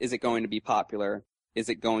discussed, is it going to be popular? Is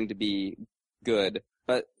it going to be good?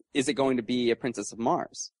 But is it going to be a Princess of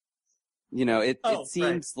Mars? It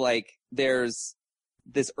seems like there's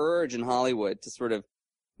this urge in Hollywood to sort of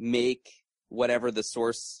make whatever the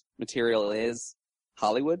source material is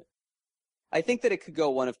Hollywood. I think that it could go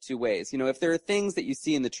one of two ways. If there are things that you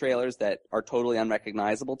see in the trailers that are totally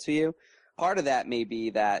unrecognizable to you, part of that may be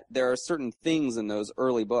that there are certain things in those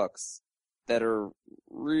early books that are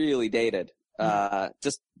really dated,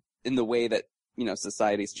 just in the way that,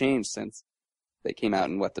 society's changed since. They came out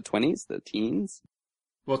in what, the 20s, the teens?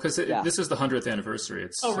 Well, because this is the 100th anniversary.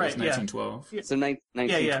 It's 1912. Yeah. So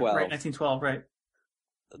 1912. Yeah, right, 1912, right.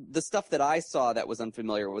 The stuff that I saw that was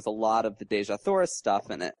unfamiliar was a lot of the Dejah Thoris stuff,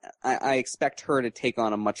 and I expect her to take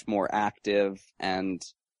on a much more active and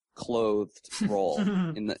clothed role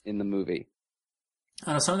in the movie.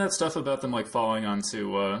 Some of that stuff about them like falling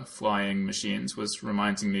onto flying machines was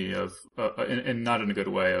reminding me of, and not in a good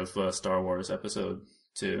way, of Star Wars Episode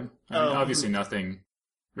 2. I mean, obviously nothing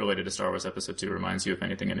related to Star Wars Episode 2 reminds you of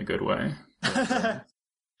anything in a good way.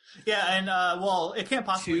 Yeah, and well, it can't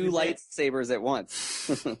possibly two lightsabers at once.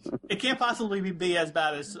 It can't possibly be as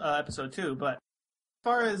bad as Episode 2, but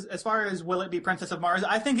as far as will it be Princess of Mars,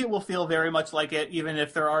 I think it will feel very much like it, even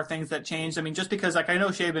if there are things that changed. I mean, just because like I know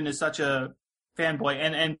Chabon is such a fanboy,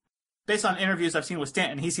 and based on interviews I've seen with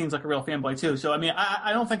Stanton, he seems like a real fanboy too. So I mean,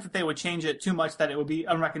 I don't think that they would change it too much that it would be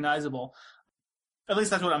unrecognizable. At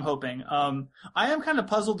least that's what I'm hoping. I am kind of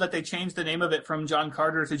puzzled that they changed the name of it from John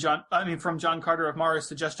Carter of Mars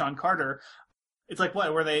to just John Carter. It's like,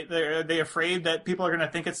 what, were they afraid that people are going to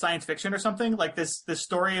think it's science fiction or something? Like this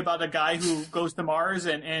story about a guy who goes to Mars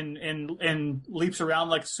and leaps around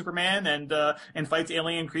like Superman and fights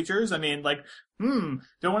alien creatures. I mean, like, don't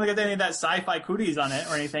want to get any of that sci-fi cooties on it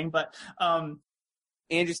or anything, but,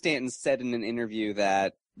 Andrew Stanton said in an interview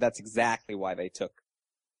that that's exactly why they took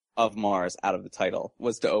Of Mars out of the title,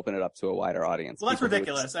 was to open it up to a wider audience. Well, that's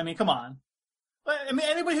ridiculous. I mean, come on. I mean,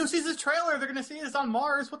 anybody who sees this trailer, they're going to see it's on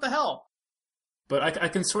Mars. What the hell? But I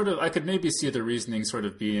could maybe see the reasoning sort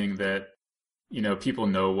of being that, you know, people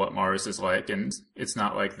know what Mars is like and it's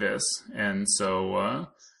not like this. And so,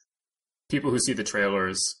 people who see the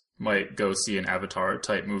trailers might go see an Avatar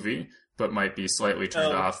type movie, but might be slightly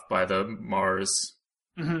turned off by the Mars,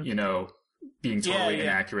 you know, being totally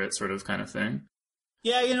inaccurate sort of kind of thing.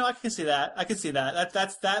 Yeah, you know, I can see that.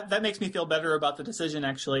 That makes me feel better about the decision,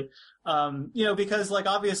 actually. You know, because like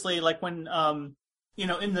obviously, like when you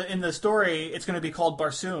know, in the story, it's going to be called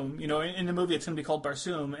Barsoom. You know, in the movie, it's going to be called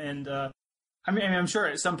Barsoom, and I mean, I'm sure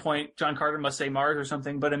at some point John Carter must say Mars or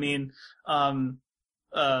something. But I mean,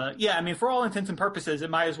 yeah, I mean, for all intents and purposes, it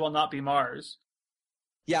might as well not be Mars.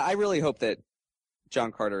 Yeah, I really hope that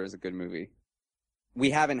John Carter is a good movie.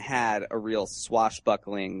 We haven't had a real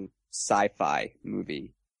swashbuckling sci-fi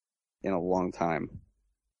movie in a long time.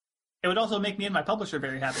 It would also make me and my publisher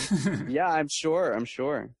very happy. Yeah, I'm sure.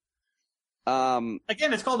 Again,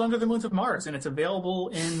 it's called Under the Moons of Mars, and it's available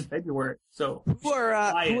in February. So who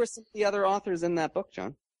are some of the other authors in that book,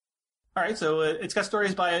 John? All right, so it's got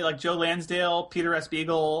stories by like Joe Lansdale, Peter S.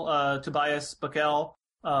 Beagle, Tobias Buckell,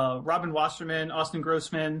 Robin Wasserman, Austin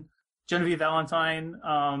Grossman, Genevieve Valentine,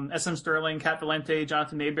 S.M. Sterling, Kat Valente,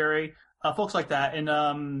 Jonathan Mayberry. Folks like that.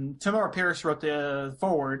 And Tamara Pierce wrote the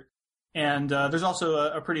foreword. And there's also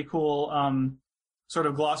a pretty cool sort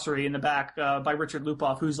of glossary in the back by Richard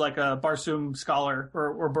Lupoff, who's like a Barsoom scholar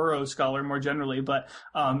or Burroughs scholar more generally. But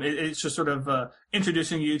it's just sort of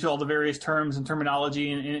introducing you to all the various terms and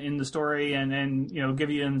terminology in the story, and you know,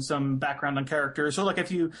 give you some background on characters. So like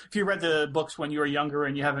if you read the books when you were younger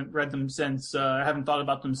and you haven't read them since, haven't thought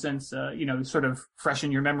about them since, you know, sort of fresh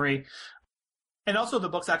in your memory. And also the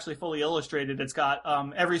book's actually fully illustrated. It's got,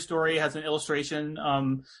 every story has an illustration.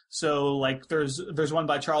 So like there's one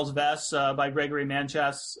by Charles Vess, by Gregory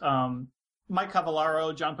Manchess, Mike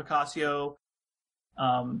Cavallaro, John Picasso.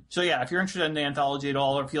 So yeah, if you're interested in the anthology at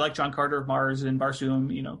all, or if you like John Carter of Mars and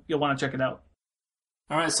Barsoom, you know, you'll want to check it out.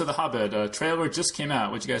 All right. So The Hobbit, trailer just came out.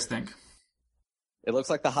 What'd you guys think? It looks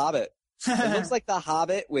like The Hobbit. It looks like The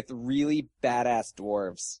Hobbit with really badass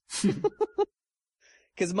dwarves.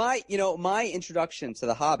 Because my introduction to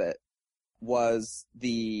The Hobbit was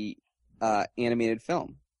the animated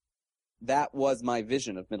film. That was my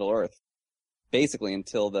vision of Middle Earth, basically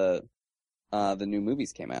until the new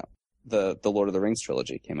movies came out. The Lord of the Rings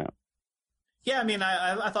trilogy came out. Yeah, I mean,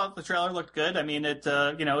 I thought the trailer looked good. I mean, it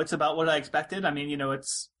you know, it's about what I expected. I mean, you know,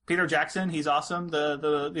 it's Peter Jackson. He's awesome.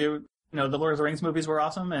 The you know, the Lord of the Rings movies were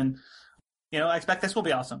awesome, and you know, I expect this will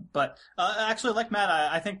be awesome. But actually, like Matt,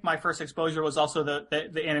 I think my first exposure was also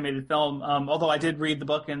the animated film. Although I did read the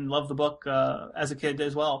book and love the book as a kid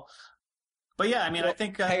as well. But yeah, I mean, I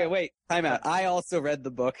think. Hey, wait, time out. I also read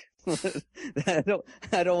the book. I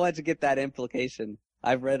don't want to get that implication.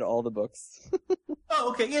 I've read all the books. Oh,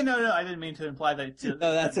 okay. Yeah, no, I didn't mean to imply that.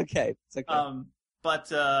 No, that's okay. It's okay.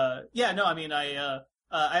 But yeah, no, I mean,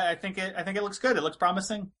 I think it looks good. It looks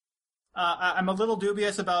promising. I'm a little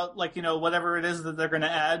dubious about, like, you know, whatever it is that they're going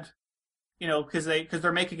to add, you know, because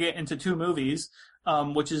they're making it into 2 movies,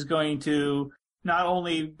 which is going to not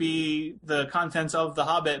only be the contents of The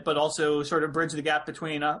Hobbit, but also sort of bridge the gap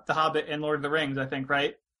between The Hobbit and Lord of the Rings, I think,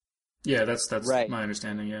 right? Yeah, that's Right. my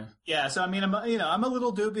understanding. Yeah. Yeah, so I mean, I'm a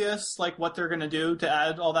little dubious, like what they're gonna do to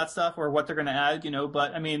add all that stuff, or what they're gonna add,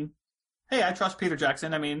 But I mean, hey, I trust Peter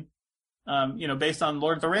Jackson. I mean, based on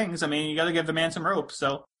Lord of the Rings, I mean, you got to give the man some rope.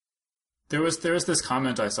 So There was this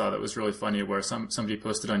comment I saw that was really funny where somebody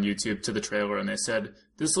posted on YouTube to the trailer and they said,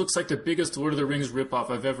 "This looks like the biggest Lord of the Rings ripoff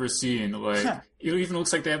I've ever seen. Like, it even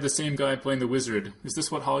looks like they have the same guy playing the wizard. Is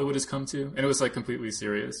this what Hollywood has come to?" And it was like completely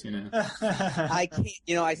serious, I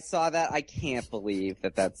can't, I saw that. I can't believe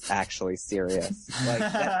that that's actually serious. Like,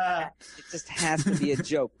 it just has to be a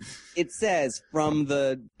joke. It says from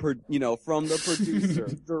the producer,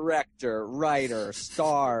 director, writer,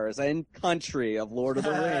 stars, and country of Lord of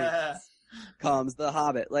the Rings comes the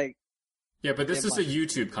Hobbit. Like, yeah, but this is a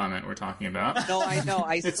YouTube comment we're talking about. No, I know.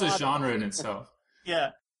 It's a genre in itself.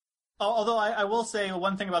 Yeah. Although I will say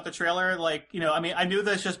one thing about the trailer, like, I mean, I knew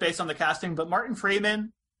this just based on the casting, but Martin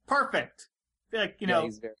Freeman, perfect. Like, yeah,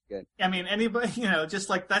 he's very good. I mean, anybody, just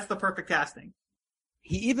like, that's the perfect casting.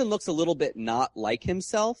 He even looks a little bit not like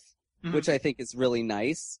himself, Mhm. which I think is really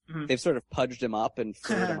nice. Mhm. They've sort of pudged him up and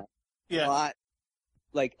filled him up Yeah. a lot.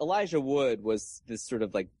 Like, Elijah Wood was this sort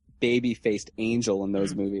of like baby-faced angel in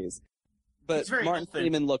those movies. But He's very Martin open.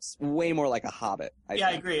 Freeman looks way more like a hobbit. I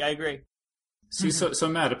think. I agree. See, so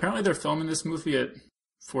Matt, apparently they're filming this movie at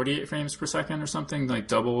 48 frames per second or something, like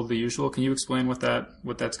double the usual. Can you explain what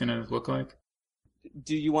that's going to look like?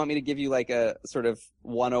 Do you want me to give you like a sort of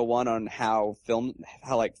 101 on how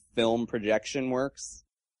film projection works?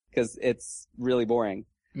 Because it's really boring.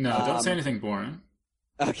 No, don't say anything boring.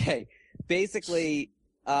 Okay. Basically,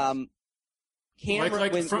 camera,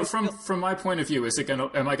 from my point of view,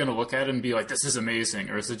 am I gonna look at it and be like, this is amazing,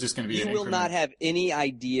 or is it just gonna be you an will increment? not have any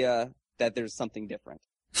idea that there's something different.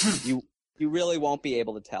 you really won't be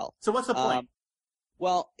able to tell. So what's the point?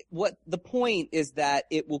 Well, what the point is that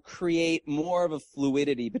it will create more of a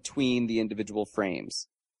fluidity between the individual frames.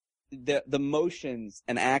 The motions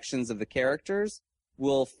and actions of the characters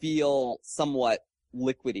will feel somewhat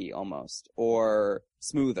liquidy almost, or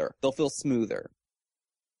smoother. They'll feel smoother.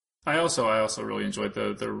 I also really enjoyed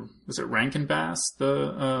the was it Rankin Bass,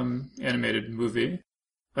 the animated movie?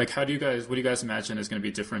 Like, what do you guys imagine is going to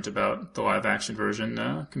be different about the live action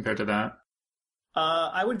version compared to that?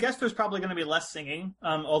 I would guess there's probably going to be less singing,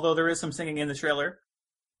 although there is some singing in the trailer.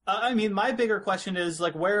 I mean, my bigger question is,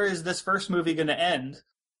 like, where is this first movie going to end?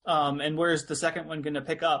 And where is the second one going to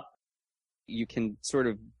pick up? You can sort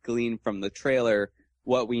of glean from the trailer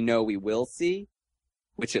what we know we will see,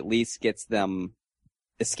 which at least gets them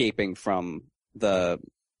escaping from the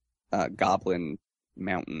Goblin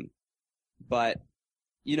Mountain. But,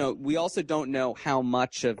 we also don't know how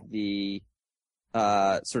much of the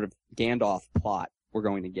sort of Gandalf plot we're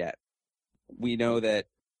going to get. We know that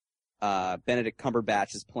Benedict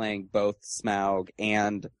Cumberbatch is playing both Smaug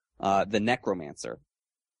and the Necromancer,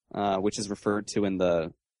 which is referred to in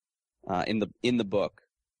the book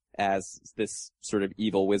as this sort of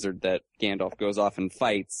evil wizard that Gandalf goes off and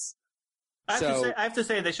fights. I have to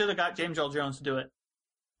say they should have got James Earl Jones to do it.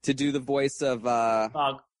 To do the voice of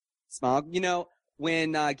Smaug.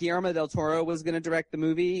 When Guillermo del Toro was going to direct the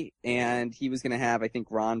movie and he was going to have, I think,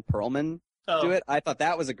 Ron Perlman do it, I thought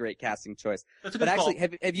that was a great casting choice. That's a good call.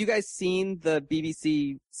 Actually, have you guys seen the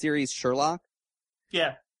BBC series Sherlock?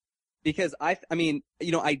 Yeah. Because I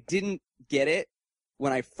didn't get it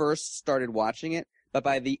when I first started watching it, but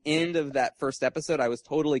by the end of that first episode, I was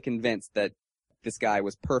totally convinced that this guy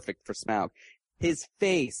was perfect for Smaug. His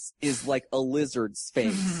face is like a lizard's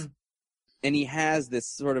face. And he has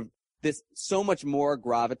this so much more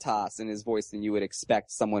gravitas in his voice than you would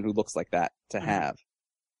expect someone who looks like that to have.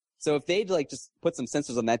 So if they'd just put some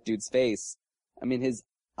sensors on that dude's face, I mean, his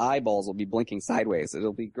eyeballs will be blinking sideways.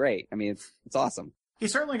 It'll be great. I mean, it's awesome. He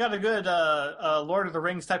certainly got a good Lord of the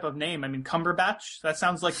Rings type of name. I mean, Cumberbatch. That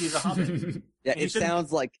sounds like he's a hobbit. Yeah, it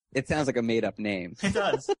sounds like a made up name. It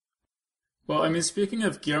does. Well, I mean, speaking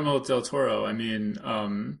of Guillermo del Toro, I mean,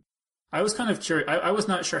 I was kind of curious. I was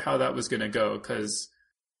not sure how that was going to go because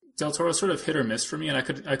Del Toro sort of hit or miss for me, and I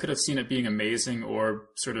could have seen it being amazing or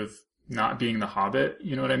sort of not being The Hobbit.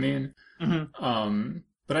 You know what I mean? Mm-hmm.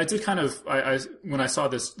 But I did kind of, when I saw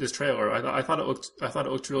this trailer, I thought it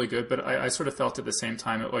looked really good, but I sort of felt at the same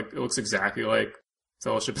time it looks exactly like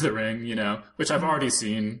Fellowship of the Ring, which I've already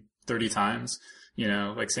seen 30 times,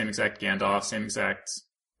 like same exact Gandalf, same exact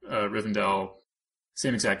Rivendell,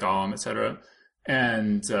 same exact Gollum, etc.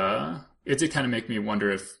 And it did kind of make me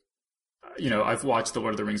wonder if, I've watched the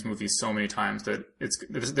Lord of the Rings movies so many times that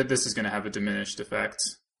this is going to have a diminished effect,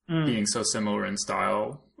 being so similar in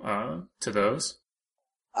style to those.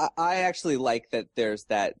 I actually like that there's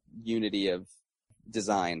that unity of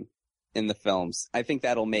design. in the films. I think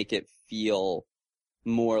that'll make it feel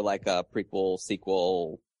more like a prequel,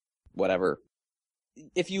 sequel, whatever.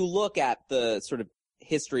 If you look at the sort of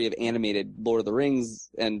history of animated Lord of the Rings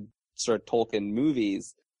and sort of Tolkien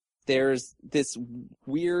movies, there's this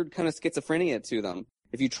weird kind of schizophrenia to them.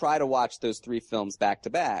 If you try to watch those 3 films back to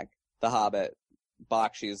back, The Hobbit,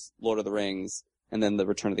 Bakshi's Lord of the Rings, and then The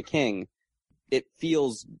Return of the King, it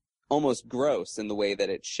feels almost gross in the way that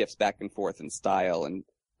it shifts back and forth in style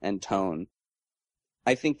and tone.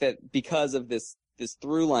 I think that because of this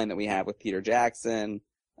through line that we have with Peter Jackson,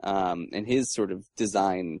 and his sort of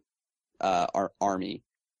design, army,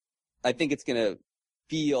 I think it's gonna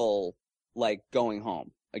feel like going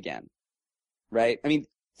home again. Right? I mean,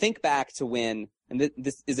 think back to when, and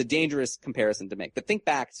this is a dangerous comparison to make, but think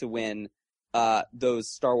back to when, those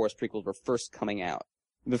Star Wars prequels were first coming out,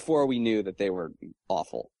 before we knew that they were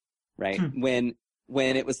awful, right? When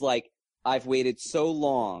it was like, I've waited so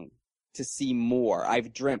long to see more.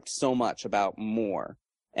 I've dreamt so much about more.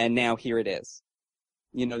 And now here it is.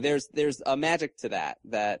 You know, there's a magic to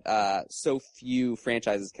that so few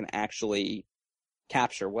franchises can actually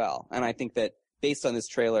capture well. And I think that based on this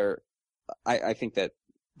trailer, I think that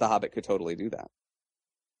The Hobbit could totally do that.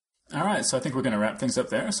 All right, so I think we're going to wrap things up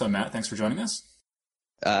there. So, Matt, thanks for joining us.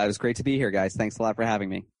 It was great to be here, guys. Thanks a lot for having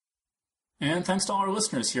me. And thanks to all our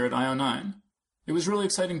listeners here at IO9. It was really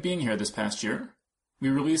exciting being here this past year. We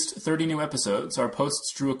released 30 new episodes, our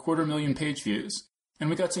posts drew 250,000 page views, and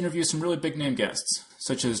we got to interview some really big-name guests,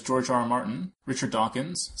 such as George R. R. Martin, Richard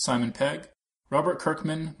Dawkins, Simon Pegg, Robert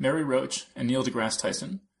Kirkman, Mary Roach, and Neil deGrasse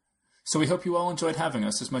Tyson. So we hope you all enjoyed having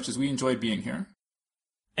us as much as we enjoyed being here.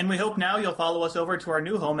 And we hope now you'll follow us over to our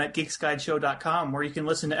new home at geeksguideshow.com, where you can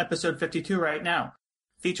listen to episode 52 right now.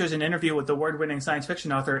 It features an interview with award-winning science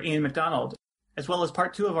fiction author Ian McDonald, as well as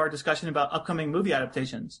part 2 of our discussion about upcoming movie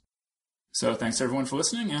adaptations. So thanks everyone for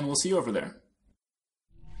listening, and we'll see you over there.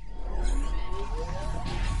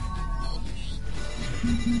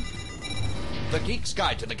 The Geek's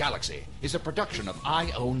Guide to the Galaxy is a production of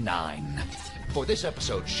IO9. For this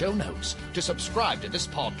episode's show notes, to subscribe to this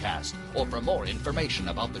podcast, or for more information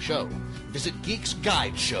about the show, visit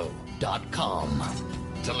geeksguideshow.com.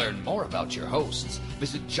 To learn more about your hosts,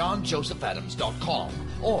 visit johnjosephadams.com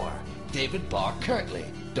or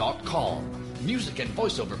davidbarrkirtley.com. Music and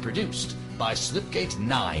voiceover produced by Slipgate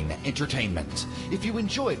 9 Entertainment. If you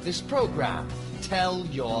enjoyed this program, tell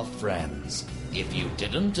your friends. If you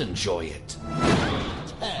didn't enjoy it,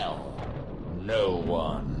 tell no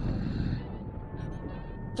one.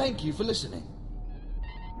 Thank you for listening.